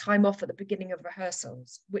needed that time off at the beginning of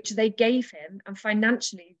rehearsals, which they gave him, and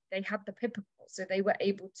financially they had the pipicle, so they were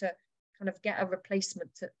able to kind of get a replacement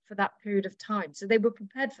for that period of time. So they were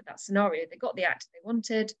prepared for that scenario. They got the actor they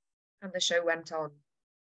wanted, and the show went on.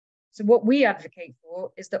 So what we advocate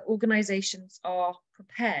for is that organizations are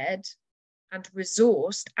prepared and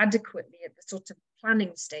resourced adequately at the sort of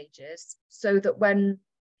planning stages, so that when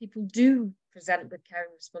people do present with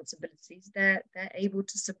caring responsibilities, they're able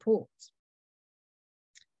to support.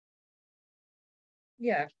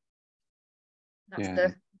 Yeah, that's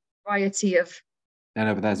the variety of.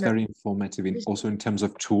 No, but that's very informative, also in terms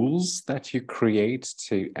of tools that you create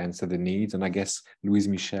to answer the needs. And I guess, Louise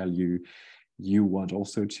Michel, you want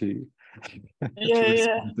also to I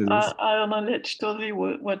acknowledge totally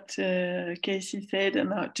what Casey said,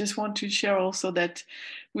 and I just want to share also that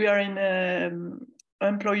we are in an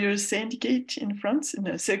employers syndicate in France, in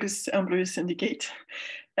a Circus Employers Syndicate,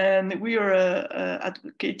 and we are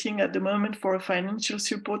advocating at the moment for a financial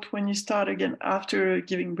support when you start again after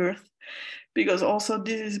giving birth, because also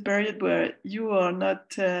this is a period where you are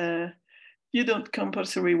not you don't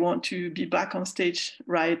compulsorily want to be back on stage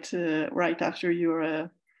right after your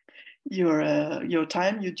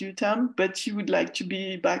time, your due time, but you would like to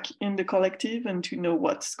be back in the collective and to know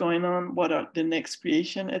what's going on, what are the next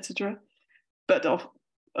creation, etc. But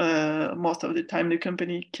most of the time the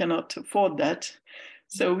company cannot afford that.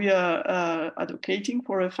 So we are advocating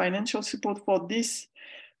for a financial support for this,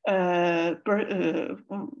 so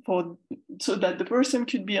that the person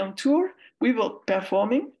could be on tour without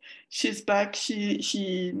performing. She's back, she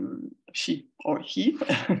or he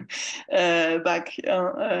back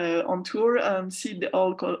on tour and see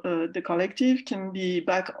the collective, can be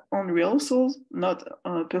back on rehearsals, not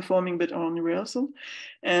performing but on rehearsal,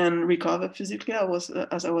 and recover physically,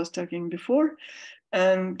 as I was talking before,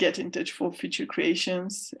 and get in touch for future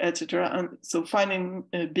creations, etc. And so finding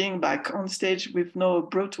being back on stage with no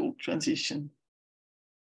brutal transition.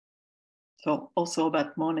 So also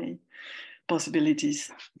about money possibilities.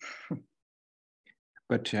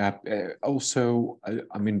 But also,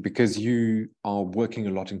 I mean, because you are working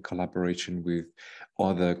a lot in collaboration with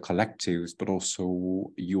other collectives, but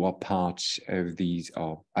also you are part of these,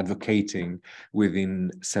 advocating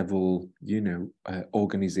within several,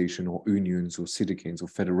 organizations or unions or syndicates or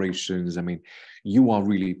federations. I mean, you are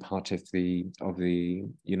really part of the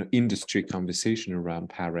industry conversation around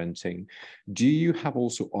parenting. Do you have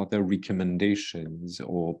also other recommendations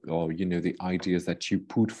or the ideas that you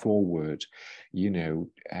put forward,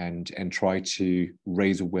 and try to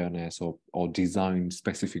raise awareness or design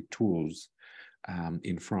specific tools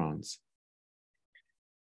in France?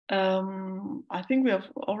 I think we have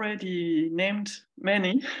already named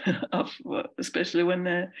many of, especially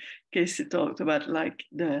when Casey talked about like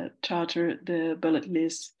the charter, the bullet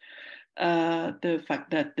list, the fact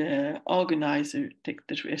that the organizer take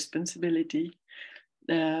the responsibility,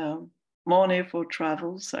 the money for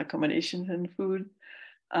travels, accommodations and food,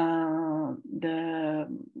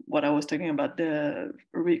 what I was talking about, the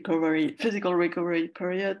physical recovery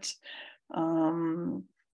period.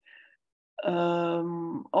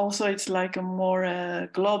 Also, it's like a more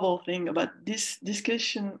global thing about this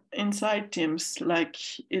discussion inside teams. Like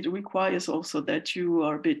it requires also that you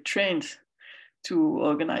are a bit trained to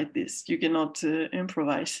organize this. You cannot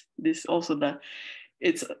improvise this. Also, that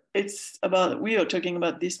it's about, we are talking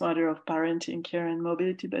about this matter of parenting, care, and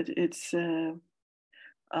mobility, but it's a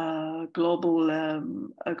global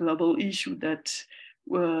issue that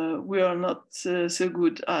we are not so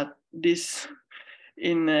good at this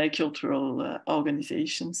in cultural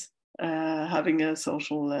organizations, having a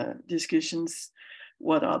social discussions.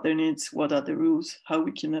 What are their needs? What are the rules? How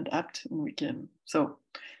we can adapt, and we can. So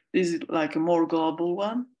this is like a more global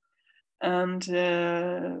one, and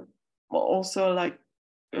also like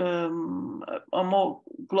a more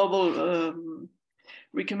global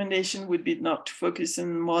recommendation would be not to focus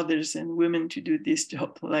on mothers and women to do this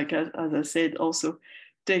job. Like as I said, also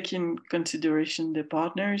take in consideration the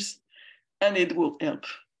partners, and it will help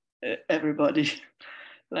everybody.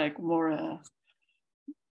 Like more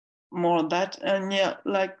on that. And yeah,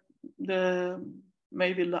 like the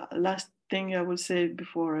maybe last thing I would say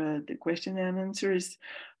before the question and answer is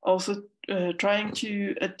also trying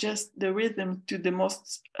to adjust the rhythm to the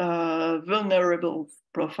most vulnerable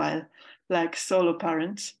profile, like solo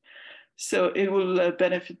parents. So it will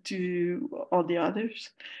benefit to all the others,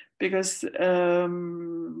 because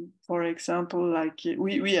for example, like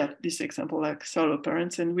we have this example like solo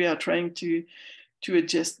parents, and we are trying to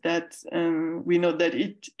adjust that, and we know that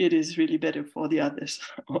it is really better for the others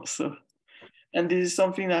also. And this is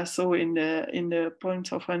something I saw in the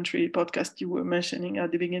Point of Entry podcast you were mentioning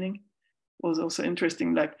at the beginning. It was also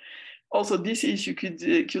interesting. Like, also this issue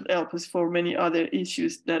could help us for many other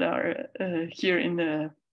issues that are here in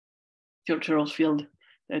the cultural field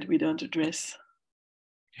that we don't address.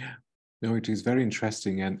 Yeah, no, it is very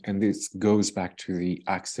interesting, and this goes back to the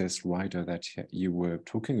access rider that you were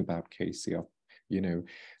talking about, Casey. Of,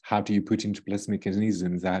 how do you put into place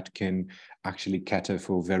mechanisms that can actually cater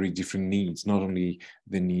for very different needs, not only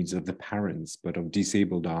the needs of the parents, but of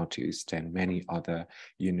disabled artists and many other,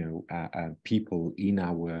 people in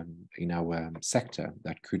our sector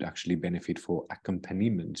that could actually benefit for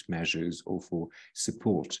accompaniment measures or for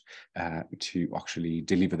support to actually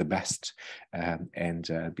deliver the best and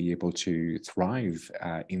be able to thrive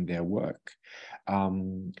in their work.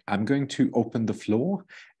 I'm going to open the floor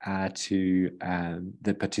to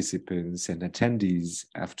the participants and attendees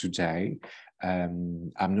of today.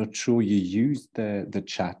 I'm not sure you used the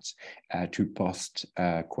chat to post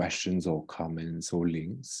questions or comments or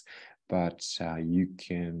links, but you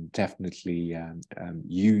can definitely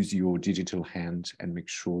use your digital hand and make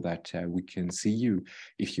sure that we can see you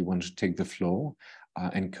if you want to take the floor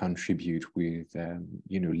and contribute with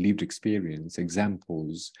lived experience,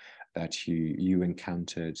 examples that you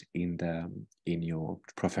encountered in your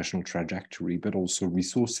professional trajectory, but also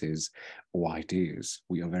resources or ideas.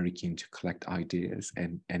 We are very keen to collect ideas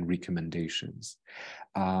and recommendations.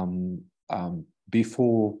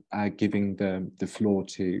 Before giving the floor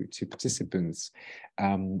to participants,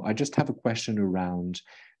 I just have a question around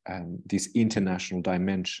this international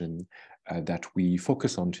dimension that we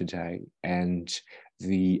focus on today and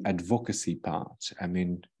the advocacy part. I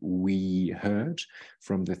mean, we heard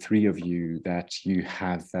from the three of you that you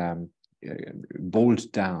have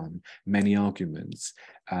boiled down many arguments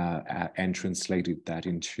and translated that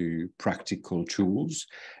into practical tools,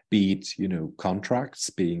 be it, contracts,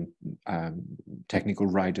 being technical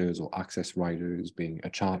writers or access writers, being a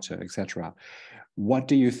charter, etc. What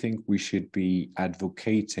do you think we should be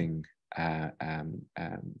advocating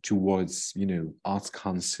towards, arts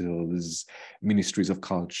councils, ministries of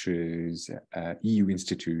cultures, EU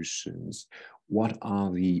institutions? What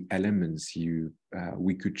are the elements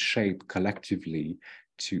we could shape collectively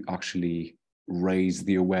to actually raise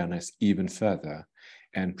the awareness even further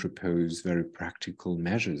and propose very practical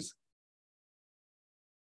measures?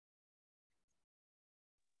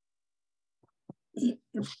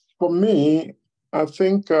 For me, I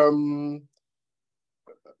think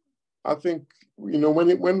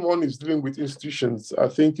when one is dealing with institutions, I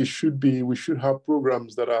think we should have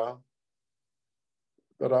programs that are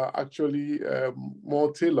actually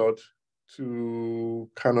more tailored to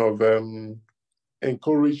kind of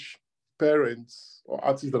encourage parents or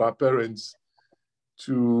artists that are parents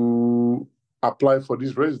to apply for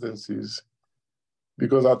these residencies,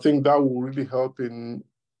 because I think that will really help in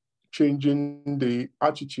changing the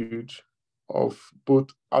attitude of both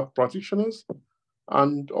art practitioners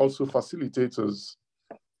and also facilitators.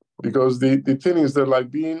 Because the thing is that,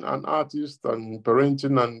 like, being an artist and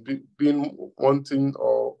parenting and being wanting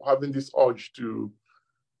or having this urge to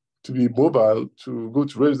be mobile, to go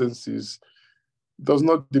to residencies, does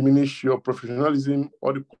not diminish your professionalism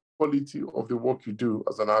or the quality of the work you do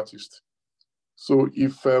as an artist. So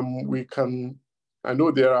if we can, I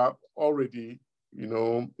know there are already,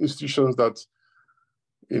 institutions that,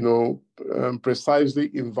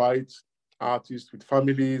 precisely invite artists with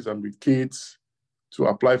families and with kids to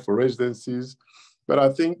apply for residencies. But I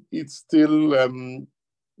think it's still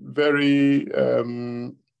very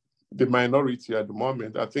the minority at the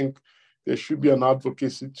moment. I think there should be an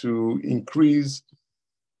advocacy to increase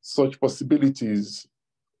such possibilities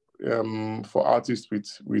for artists with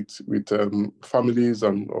families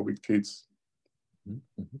or with kids.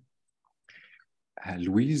 Mm-hmm.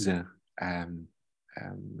 Louise,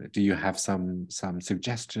 do you have some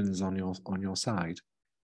suggestions on your side?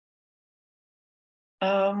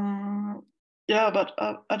 Yeah, but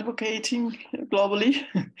advocating globally,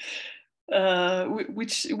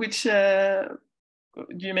 which do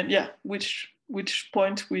you mean? Yeah, which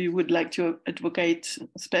point we would like to advocate,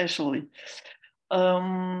 especially,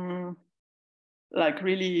 like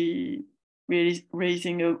really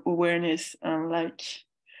raising awareness and like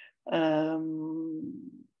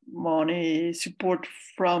money support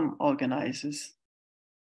from organizers.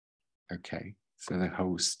 Okay, so the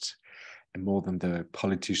host and more than the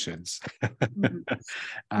politicians. Mm-hmm.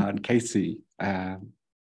 And Casey,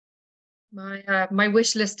 My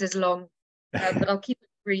wish list is long, but I'll keep it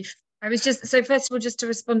brief. So first of all, just to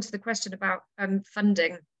respond to the question about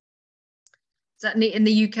funding. Certainly in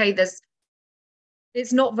the UK,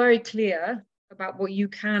 it's not very clear about what you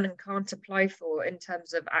can and can't apply for in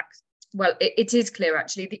terms of well, it is clear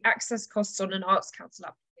actually. The access costs on an Arts Council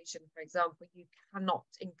application, for example, you cannot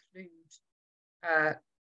include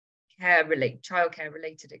childcare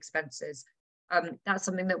related expenses. That's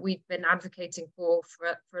something that we've been advocating for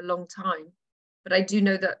a long time. But I do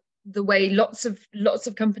know that the way lots of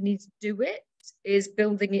companies do it is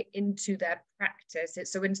building it into their practice.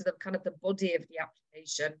 It's so into the kind of the body of the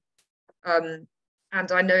application.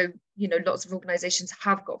 And I know, lots of organizations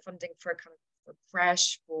have got funding for a kind of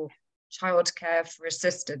creche, for childcare, for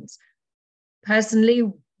assistance.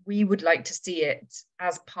 Personally, we would like to see it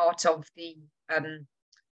as part of the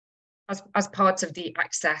as part of the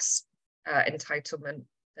access entitlement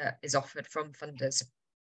that is offered from funders.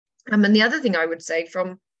 And the other thing I would say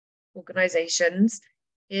from organizations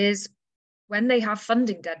is when they have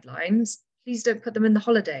funding deadlines, please don't put them in the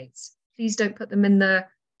holidays. Please don't put them in the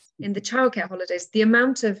childcare holidays. The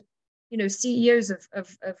amount of CEOs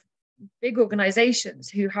of big organizations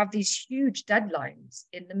who have these huge deadlines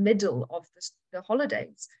in the middle of the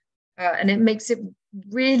holidays, and it makes it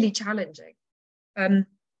really challenging.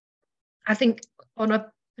 I think on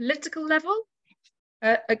a political level,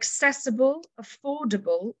 accessible,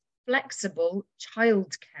 affordable, flexible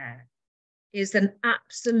childcare is an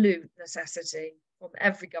absolute necessity from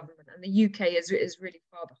every government, and the UK is really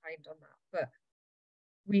far behind on that. But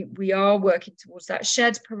we are working towards that.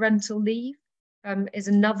 Shared parental leave is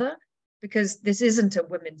another, because this isn't a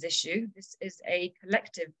women's issue. This is a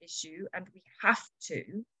collective issue, and we have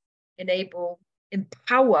to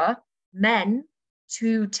empower men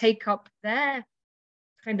to take up their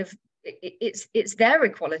kind of, it's their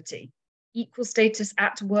equality, equal status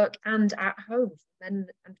at work and at home for men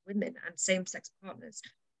and women and same-sex partners.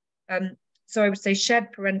 So I would say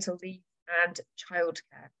shared parental leave and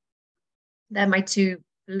childcare. They're my two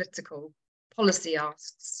political policy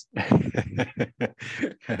asks.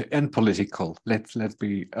 And political, let's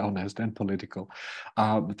be honest, and political.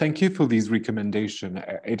 Thank you for these recommendations.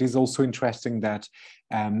 It is also interesting that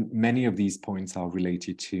many of these points are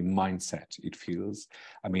related to mindset, it feels.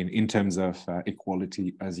 I mean, in terms of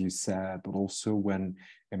equality, as you said, but also when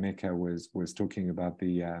Emeka was talking about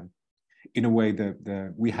the, in a way,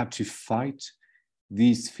 we have to fight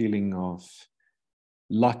this feeling of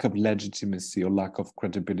lack of legitimacy or lack of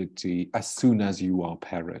credibility as soon as you are a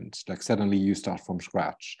parent. Like suddenly you start from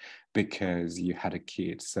scratch because you had a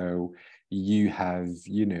kid. So you have,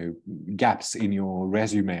 gaps in your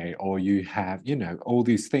resume, or you have, all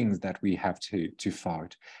these things that we have to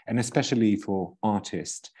fight. And especially for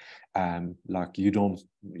artists, like you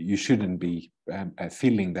shouldn't be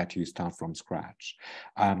feeling that you start from scratch.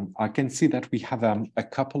 I can see that we have a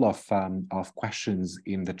couple of questions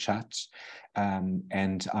in the chat,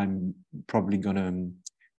 and I'm probably going to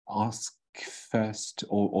ask first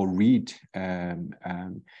or read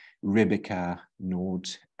Rebecca Nord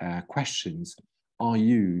questions. Are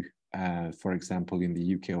you, for example, in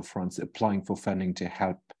the UK or France, applying for funding to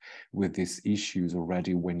help with these issues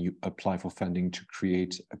already when you apply for funding to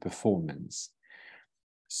create a performance?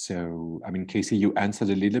 So, I mean, Casey, you answered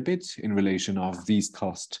a little bit in relation of these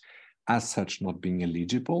costs as such not being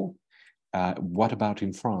eligible. What about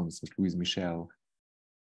in France, Louise Michel?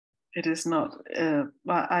 It is not.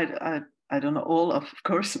 I don't know all, of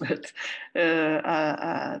course, but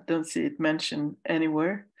I don't see it mentioned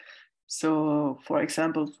anywhere. So, for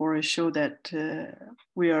example, for a show that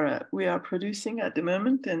we are producing at the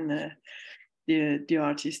moment, and the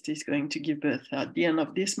artist is going to give birth at the end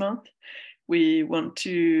of this month, we want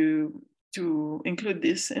to include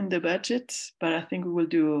this in the budget. But I think we will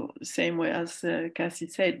do the same way as Cassie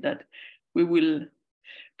said, that we will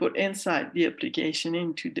put inside the application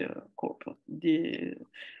into the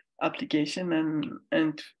application,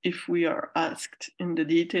 and if we are asked in the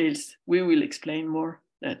details, we will explain more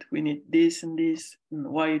that we need this and this, and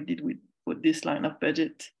why did we put this line of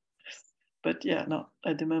budget. But yeah, no,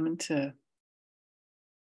 at the moment,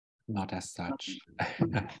 not as such.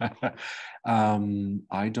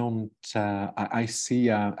 I see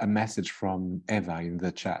a message from Eva in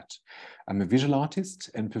the chat. I'm a visual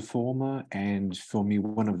artist and performer, and for me,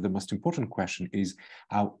 one of the most important questions is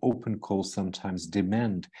how open calls sometimes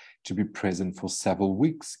demand to be present for several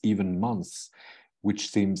weeks, even months, which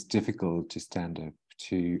seems difficult to stand up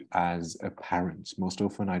to as a parent. Most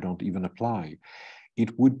often, I don't even apply.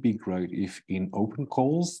 it would be great if in open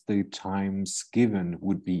calls, the times given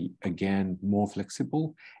would be, again, more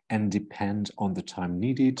flexible and depend on the time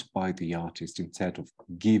needed by the artist instead of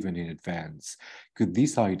given in advance. Could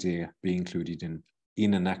this idea be included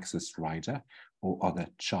in an access rider or other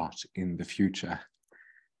chart in the future?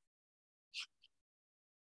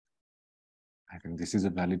 I think this is a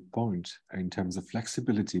valid point in terms of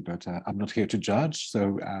flexibility, but I'm not here to judge.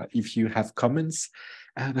 So if you have comments,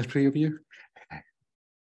 the three of you.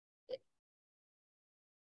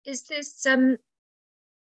 Is this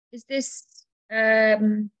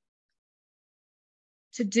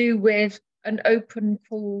to do with an open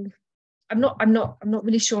call? I'm not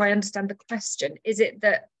really sure I understand the question. Is it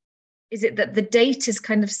that the date is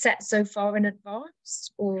kind of set so far in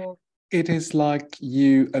advance, or? It is like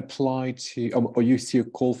you apply to, or you see a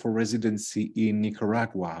call for residency in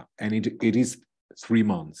Nicaragua, and it is 3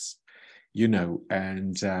 months, you know,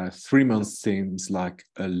 and 3 months seems like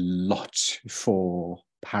a lot for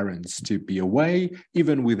parents to be away,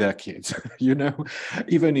 even with their kids, you know,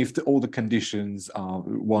 even if all the conditions are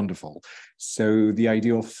wonderful. So the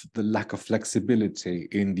idea of the lack of flexibility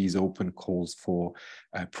in these open calls for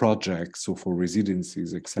projects or for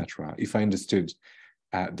residencies, etc. If I understood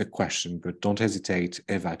the question, but don't hesitate,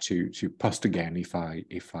 Eva, to post again if I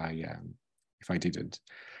didn't.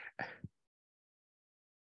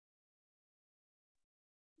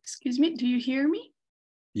 Excuse me, do you hear me?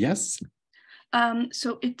 Yes.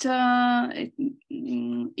 So it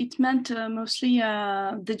meant mostly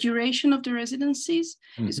the duration of the residencies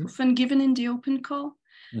is often given in the open call.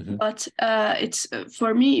 But it's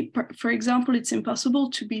for me, for example, it's impossible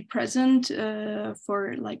to be present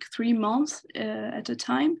for like 3 months at a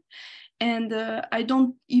time. And I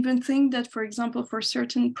don't even think that, for example, for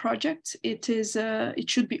certain projects, it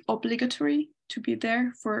should be obligatory to be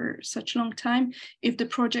there for such a long time if the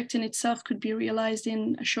project in itself could be realized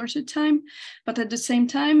in a shorter time. But at the same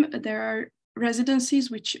time, there are residencies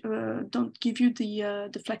which don't give you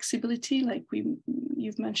the flexibility like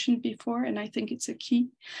you've mentioned before, and I think it's a key.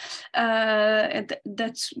 And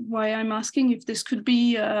that's why I'm asking if this could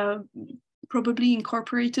be probably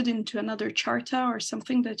incorporated into another charter or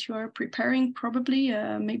something that you are preparing, probably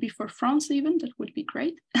maybe for France even. That would be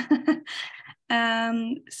great.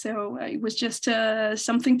 So it was just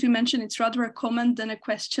something to mention. It's rather a comment than a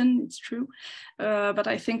question, it's true. But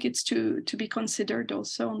I think it's to be considered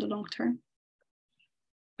also on the long term.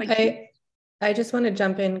 I just want to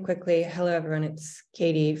jump in quickly. Hello, everyone. It's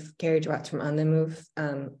Carrie Dewatts from On the Move.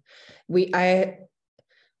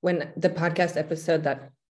 When the podcast episode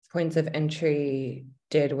that Points of Entry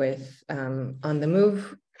did with On the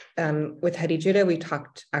Move with Hedy Judah, we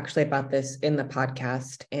talked actually about this in the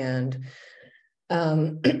podcast, and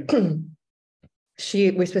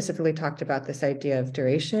we specifically talked about this idea of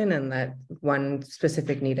duration, and that one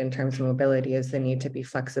specific need in terms of mobility is the need to be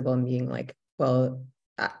flexible and being like, well,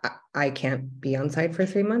 I can't be on site for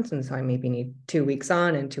 3 months, and so I maybe need 2 weeks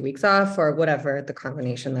on and 2 weeks off, or whatever the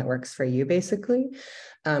combination that works for you, basically.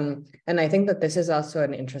 And I think that this is also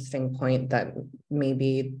an interesting point, that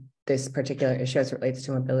maybe this particular issue as it relates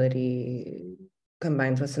to mobility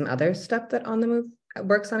combines with some other stuff that On the Move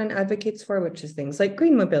works on and advocates for, which is things like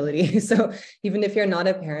green mobility. So even if you're not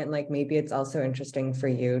a parent, like maybe it's also interesting for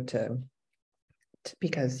you to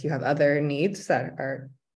because you have other needs that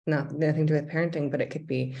are nothing to do with parenting, but it could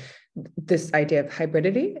be this idea of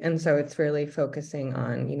hybridity. And so it's really focusing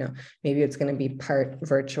on, maybe it's going to be part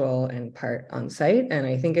virtual and part on site. And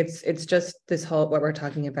I think it's just this whole, what we're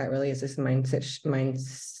talking about really is this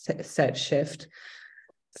mindset shift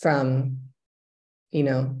from,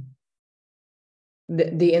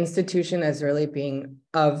 the institution as really being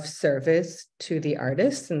of service to the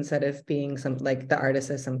artist, instead of being like the artist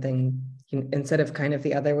as something, instead of kind of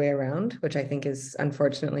the other way around, which I think is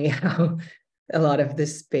unfortunately how a lot of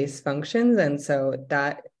this space functions. And so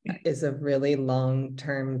that is a really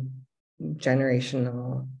long-term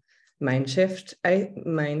generational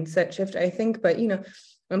mindset shift, I think. But,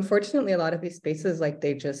 unfortunately, a lot of these spaces, like,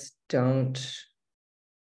 they just don't,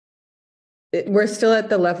 we're still at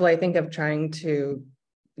the level, I think, of trying to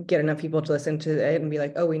get enough people to listen to it and be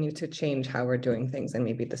like, oh, we need to change how we're doing things. And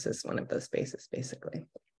maybe this is one of those spaces, basically.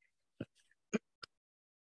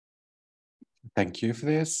 Thank you for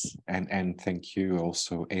this, and thank you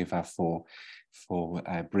also, Eva, for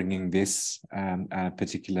bringing this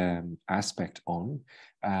particular aspect on.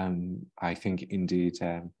 I think indeed,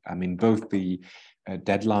 both the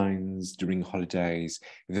deadlines during holidays,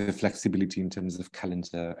 the flexibility in terms of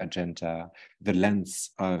calendar, agenda, the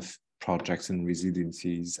lengths of projects and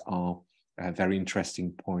residencies are very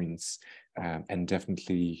interesting points, and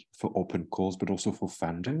definitely for open calls, but also for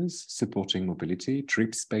funders, supporting mobility,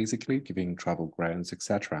 trips, basically, giving travel grants,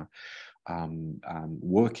 etc.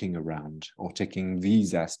 Working around or taking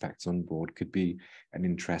these aspects on board could be an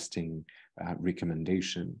interesting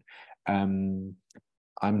recommendation.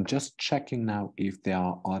 I'm just checking now if there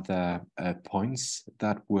are other points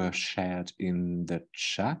that were shared in the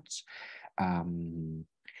chat.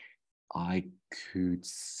 I could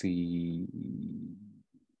see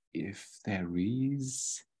if there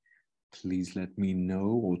is. Please let me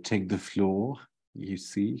know or take the floor. You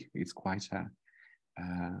see, it's quite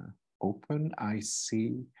open. I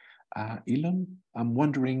see. Elon, I'm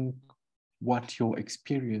wondering what your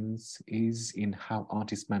experience is in how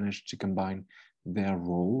artists manage to combine their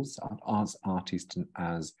roles as artists and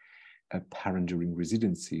as a parent during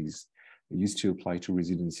residencies. I used to apply to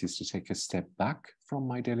residencies to take a step back from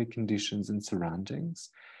my daily conditions and surroundings.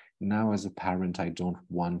 Now, as a parent, I don't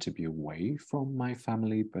want to be away from my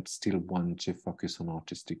family, but still want to focus on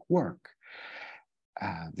artistic work.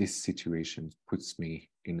 This situation puts me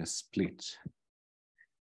in a split.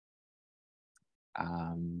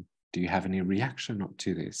 Do you have any reaction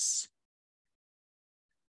to this?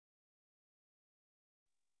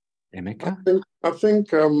 Emeka? I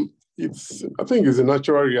think it's a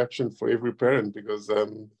natural reaction for every parent, because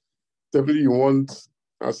definitely you want,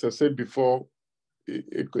 as I said before,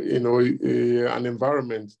 an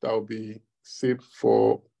environment that will be safe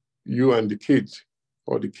for you and the kids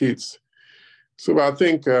or the kids. So I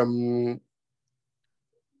think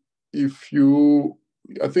if you're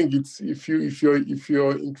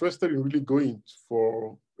interested in really going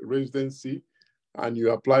for residency and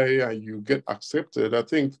you apply and you get accepted, I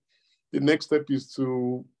think the next step is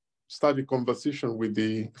to start a conversation with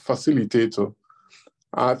the facilitator.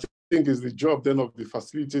 I think it's the job then of the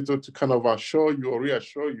facilitator to kind of assure you or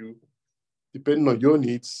reassure you, depending on your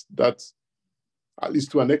needs, that at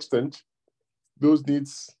least to an extent, those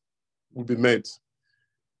needs will be met.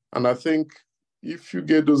 And I think if you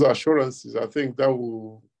get those assurances, I think that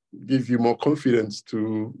will give you more confidence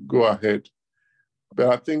to go ahead. But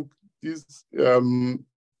I think this,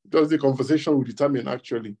 just the conversation will determine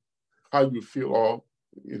actually how you feel, or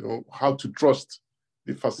how to trust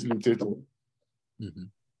the facilitator. Mm-hmm.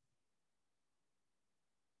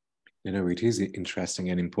 It is interesting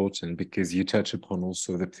and important, because you touch upon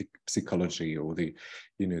also the psychology, or the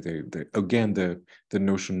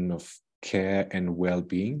notion of care and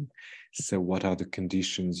well-being. So what are the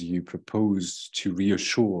conditions you propose to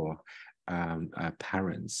reassure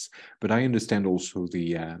parents? But I understand also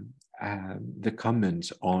the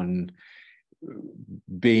comment on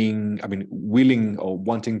being, willing or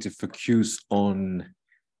wanting to focus on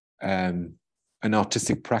an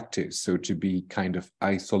artistic practice, so to be kind of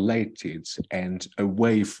isolated and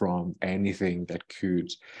away from anything that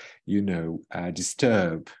could,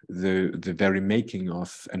 disturb the very making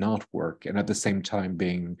of an artwork, and at the same time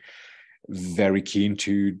being very keen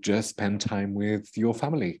to just spend time with your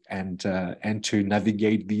family and to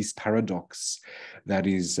navigate these paradox that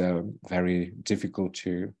is very difficult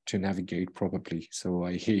to navigate probably. So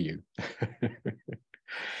I hear you.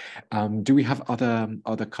 Do we have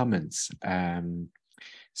other comments? I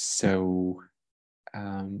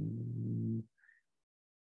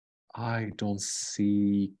don't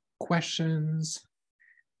see questions.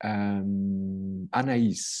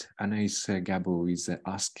 Anaïs Gabo is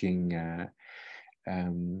asking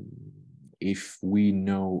if we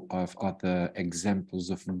know of other examples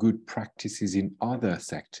of good practices in other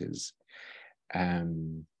sectors.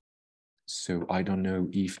 So I don't know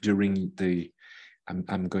if during the,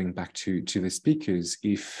 I'm going back to the speakers,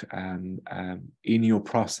 if in your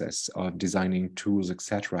process of designing tools,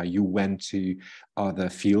 etc., you went to other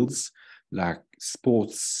fields like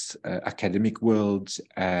sports, academic world,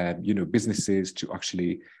 businesses, to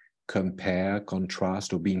actually compare,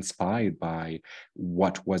 contrast, or be inspired by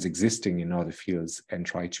what was existing in other fields and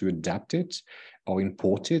try to adapt it or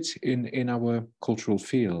import it in our cultural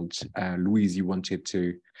field. Louise, you wanted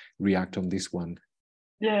to react on this one.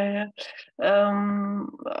 Yeah.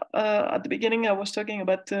 At the beginning, I was talking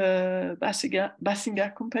about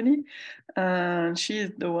Basinga company, and she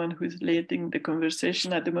is the one who's leading the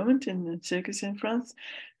conversation at the moment in Circus in France,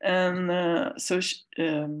 and so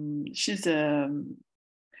she's a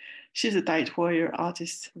tight warrior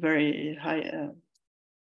artist, very higher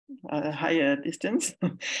distance,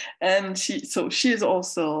 and she is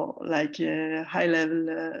also like a high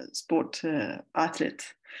level sport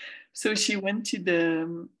athlete. So she went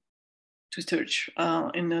to search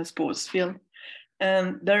in the sports field,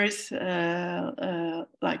 And there is,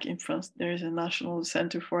 like in France, there is a national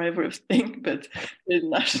center for everything, but the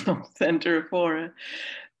national center for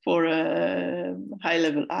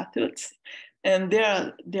high-level athletes, and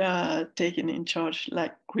they are taken in charge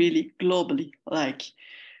like really globally, like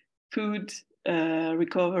food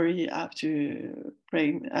recovery after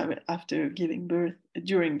giving birth,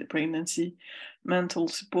 during the pregnancy, mental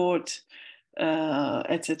support,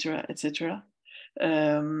 etc., etc.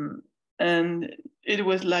 And it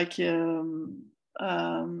was like kind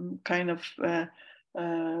of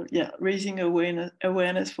raising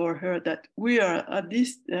awareness for her that we are at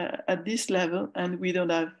this level and we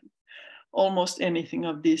don't have almost anything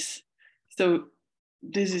of this. So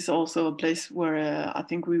this is also a place where I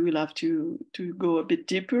think we will have to go a bit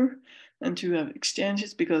deeper and to have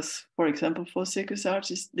exchanges, because, for example, for circus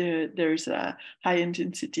artists, there is a high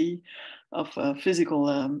intensity of physical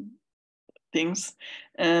things,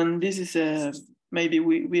 and this is maybe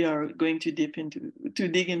we are going to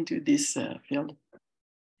dig into this field.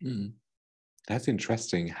 Mm. That's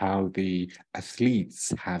interesting how the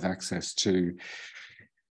athletes have access to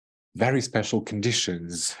very special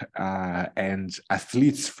conditions, and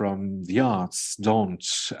athletes from the arts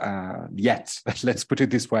don't yet. Let's put it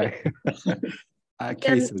this way.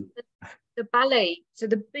 Casey. The ballet, so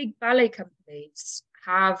the big ballet companies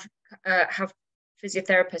have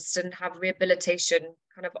physiotherapists and have rehabilitation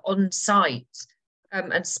kind of on site,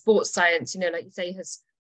 and sports science, like you say,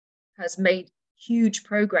 has made huge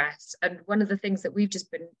progress. And one of the things that we've just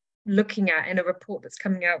been looking at in a report that's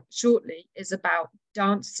coming out shortly is about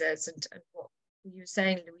dancers and what you were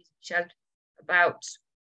saying, Louise Michel, about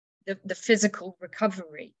the physical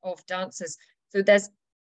recovery of dancers. So there's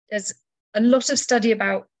a lot of study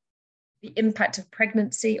about the impact of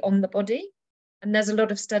pregnancy on the body, and there's a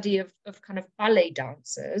lot of study of kind of ballet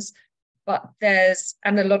dancers,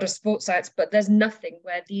 and a lot of sports science, but there's nothing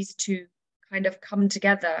where these two kind of come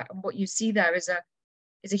together. And what you see there is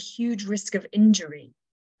a huge risk of injury,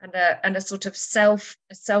 and a sort of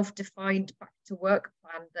self-defined back to work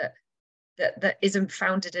plan that isn't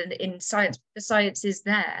founded in science. The science is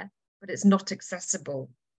there, but it's not accessible.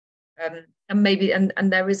 And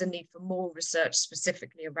there is a need for more research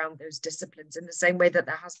specifically around those disciplines, in the same way that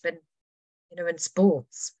there has been, in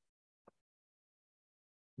sports.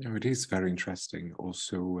 It is very interesting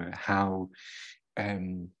also how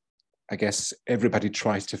I guess everybody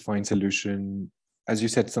tries to find solution, as you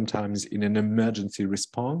said, sometimes in an emergency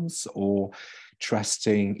response, or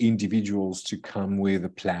trusting individuals to come with a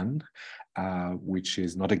plan, which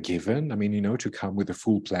is not a given. I mean, to come with a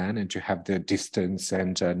full plan and to have the distance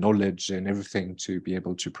and knowledge and everything to be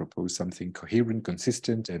able to propose something coherent,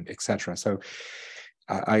 consistent, and etc. So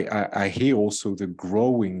I hear also the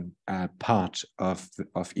growing part of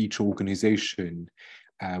each organization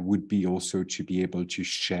would be also to be able to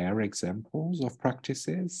share examples of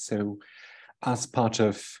practices. So as part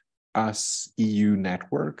of us EU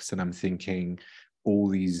networks, and I'm thinking all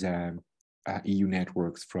these EU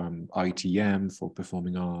networks from ITM for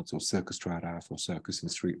performing arts, or Circus Strata for circus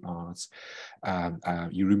and street arts,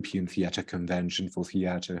 European Theatre Convention for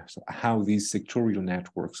theatre, so how these sectorial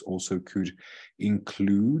networks also could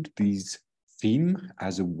include these theme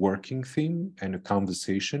as a working theme and a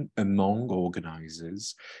conversation among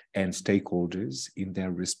organizers and stakeholders in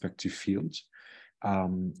their respective fields,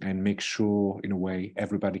 and make sure, in a way,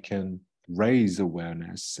 everybody can raise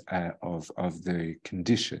awareness of the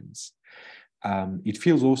conditions. It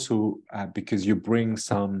feels also, because you bring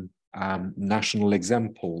some national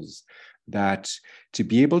examples, that to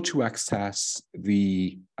be able to access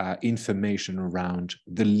the information around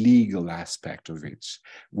the legal aspect of it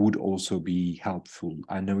would also be helpful.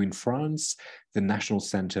 I know in France, the National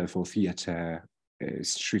Center for Theatre,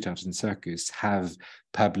 Street Art and Circus have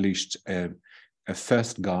published a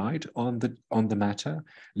first guide on the matter,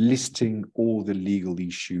 listing all the legal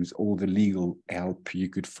issues, all the legal help you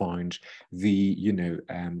could find,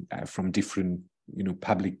 from different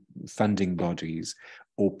public funding bodies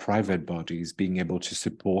or private bodies being able to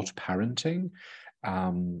support parenting.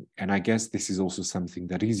 And I guess this is also something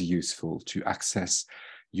that is useful to access,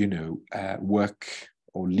 work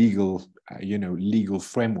or legal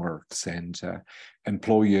frameworks and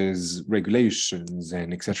employers' regulations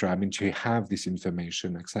and etc. I mean, to have this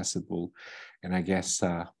information accessible. And I guess,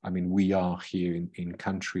 we are here in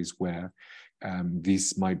countries where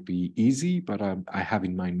this might be easy, but I have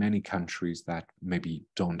in mind many countries that maybe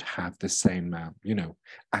don't have the same,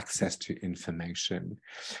 access to information.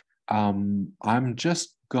 I'm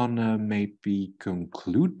just gonna maybe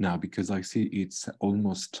conclude now, because I see it's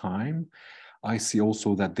almost time. I see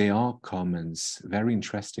also that there are comments, very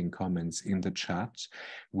interesting comments in the chat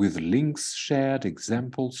with links shared,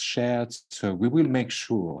 examples shared. So we will make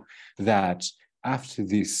sure that after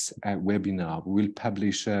this webinar, we will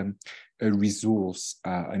publish a resource,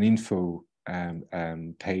 an info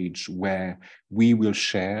page where we will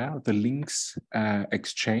share the links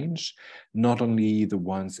exchanged, not only the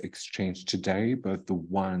ones exchanged today, but the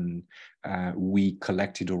one we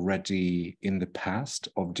collected already in the past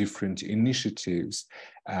of different initiatives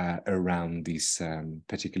around this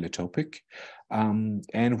particular topic.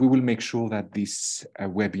 And we will make sure that this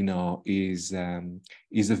webinar is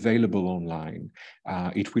available online.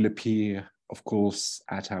 It will appear, of course,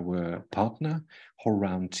 at our partner,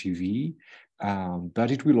 HowlRound TV,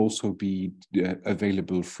 but it will also be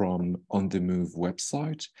available from On The Move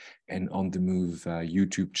website and On The Move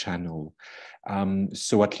YouTube channel.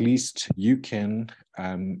 So at least you can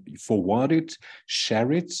forward it,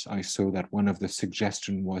 share it. I saw that one of the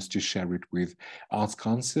suggestions was to share it with arts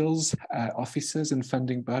councils, officers and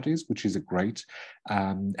funding bodies, which is a great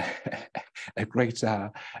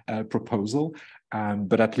proposal.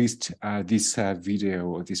 But at least this video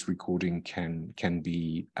or this recording can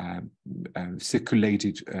be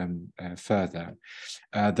circulated further.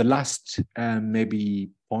 The last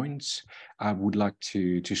maybe point I would like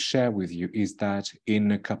to share with you is that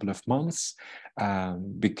in a couple of months,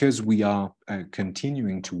 because we are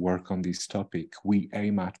continuing to work on this topic, we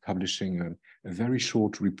aim at publishing a very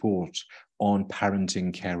short report on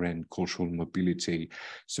parenting, care, and cultural mobility.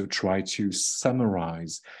 So try to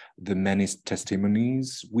summarize the many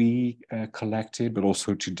testimonies we collected, but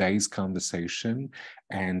also today's conversation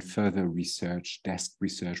and further research, desk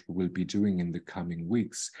research we will be doing in the coming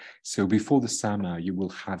weeks. So before the summer, you will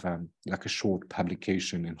have like a short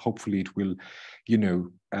publication, and hopefully it will,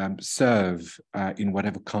 serve in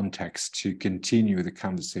whatever context to continue the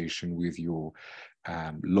conversation with your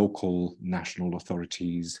local, national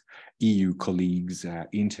authorities, EU colleagues,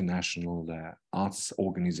 international arts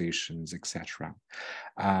organizations, etc.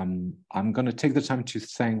 I'm going to take the time to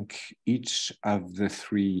thank each of the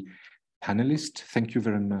three panelists. Thank you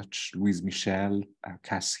very much, Louise Michel,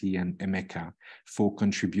 Cassie, and Emeka, for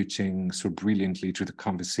contributing so brilliantly to the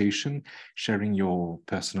conversation, sharing your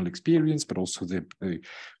personal experience, but also the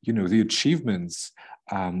achievements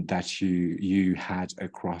that you had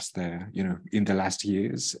across in the last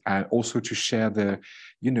years, also to share the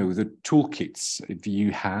toolkits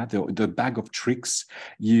you had, the bag of tricks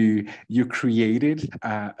you created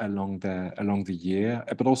along the year,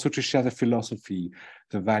 but also to share the philosophy,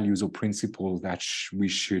 the values or principles that we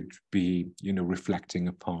should be reflecting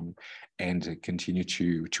upon and continue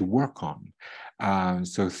to work on.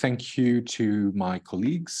 So thank you to my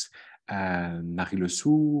colleagues, Marie Le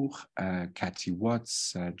Sourd, Cathy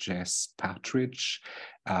Watts, Jess Partridge,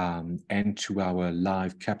 and to our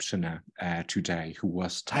live captioner today, who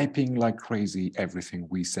was typing like crazy everything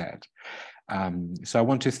we said. So I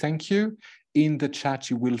want to thank you. In the chat,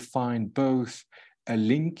 you will find both a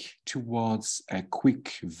link towards a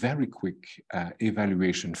very quick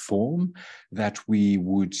evaluation form that we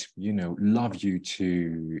would, love you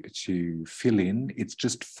to fill in. It's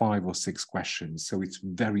just 5 or 6 questions, so it's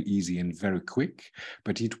very easy and very quick,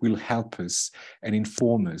 but it will help us and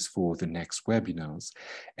inform us for the next webinars.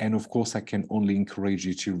 And of course, I can only encourage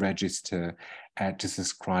you to register to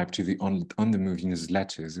subscribe to the On The Move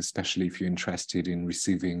newsletters, especially if you're interested in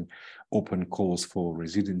receiving open calls for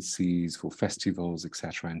residencies, for festivals,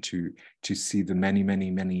 etc., and to see the many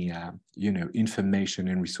information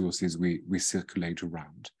and resources we circulate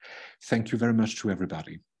around. Thank you very much to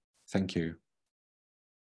everybody. Thank you.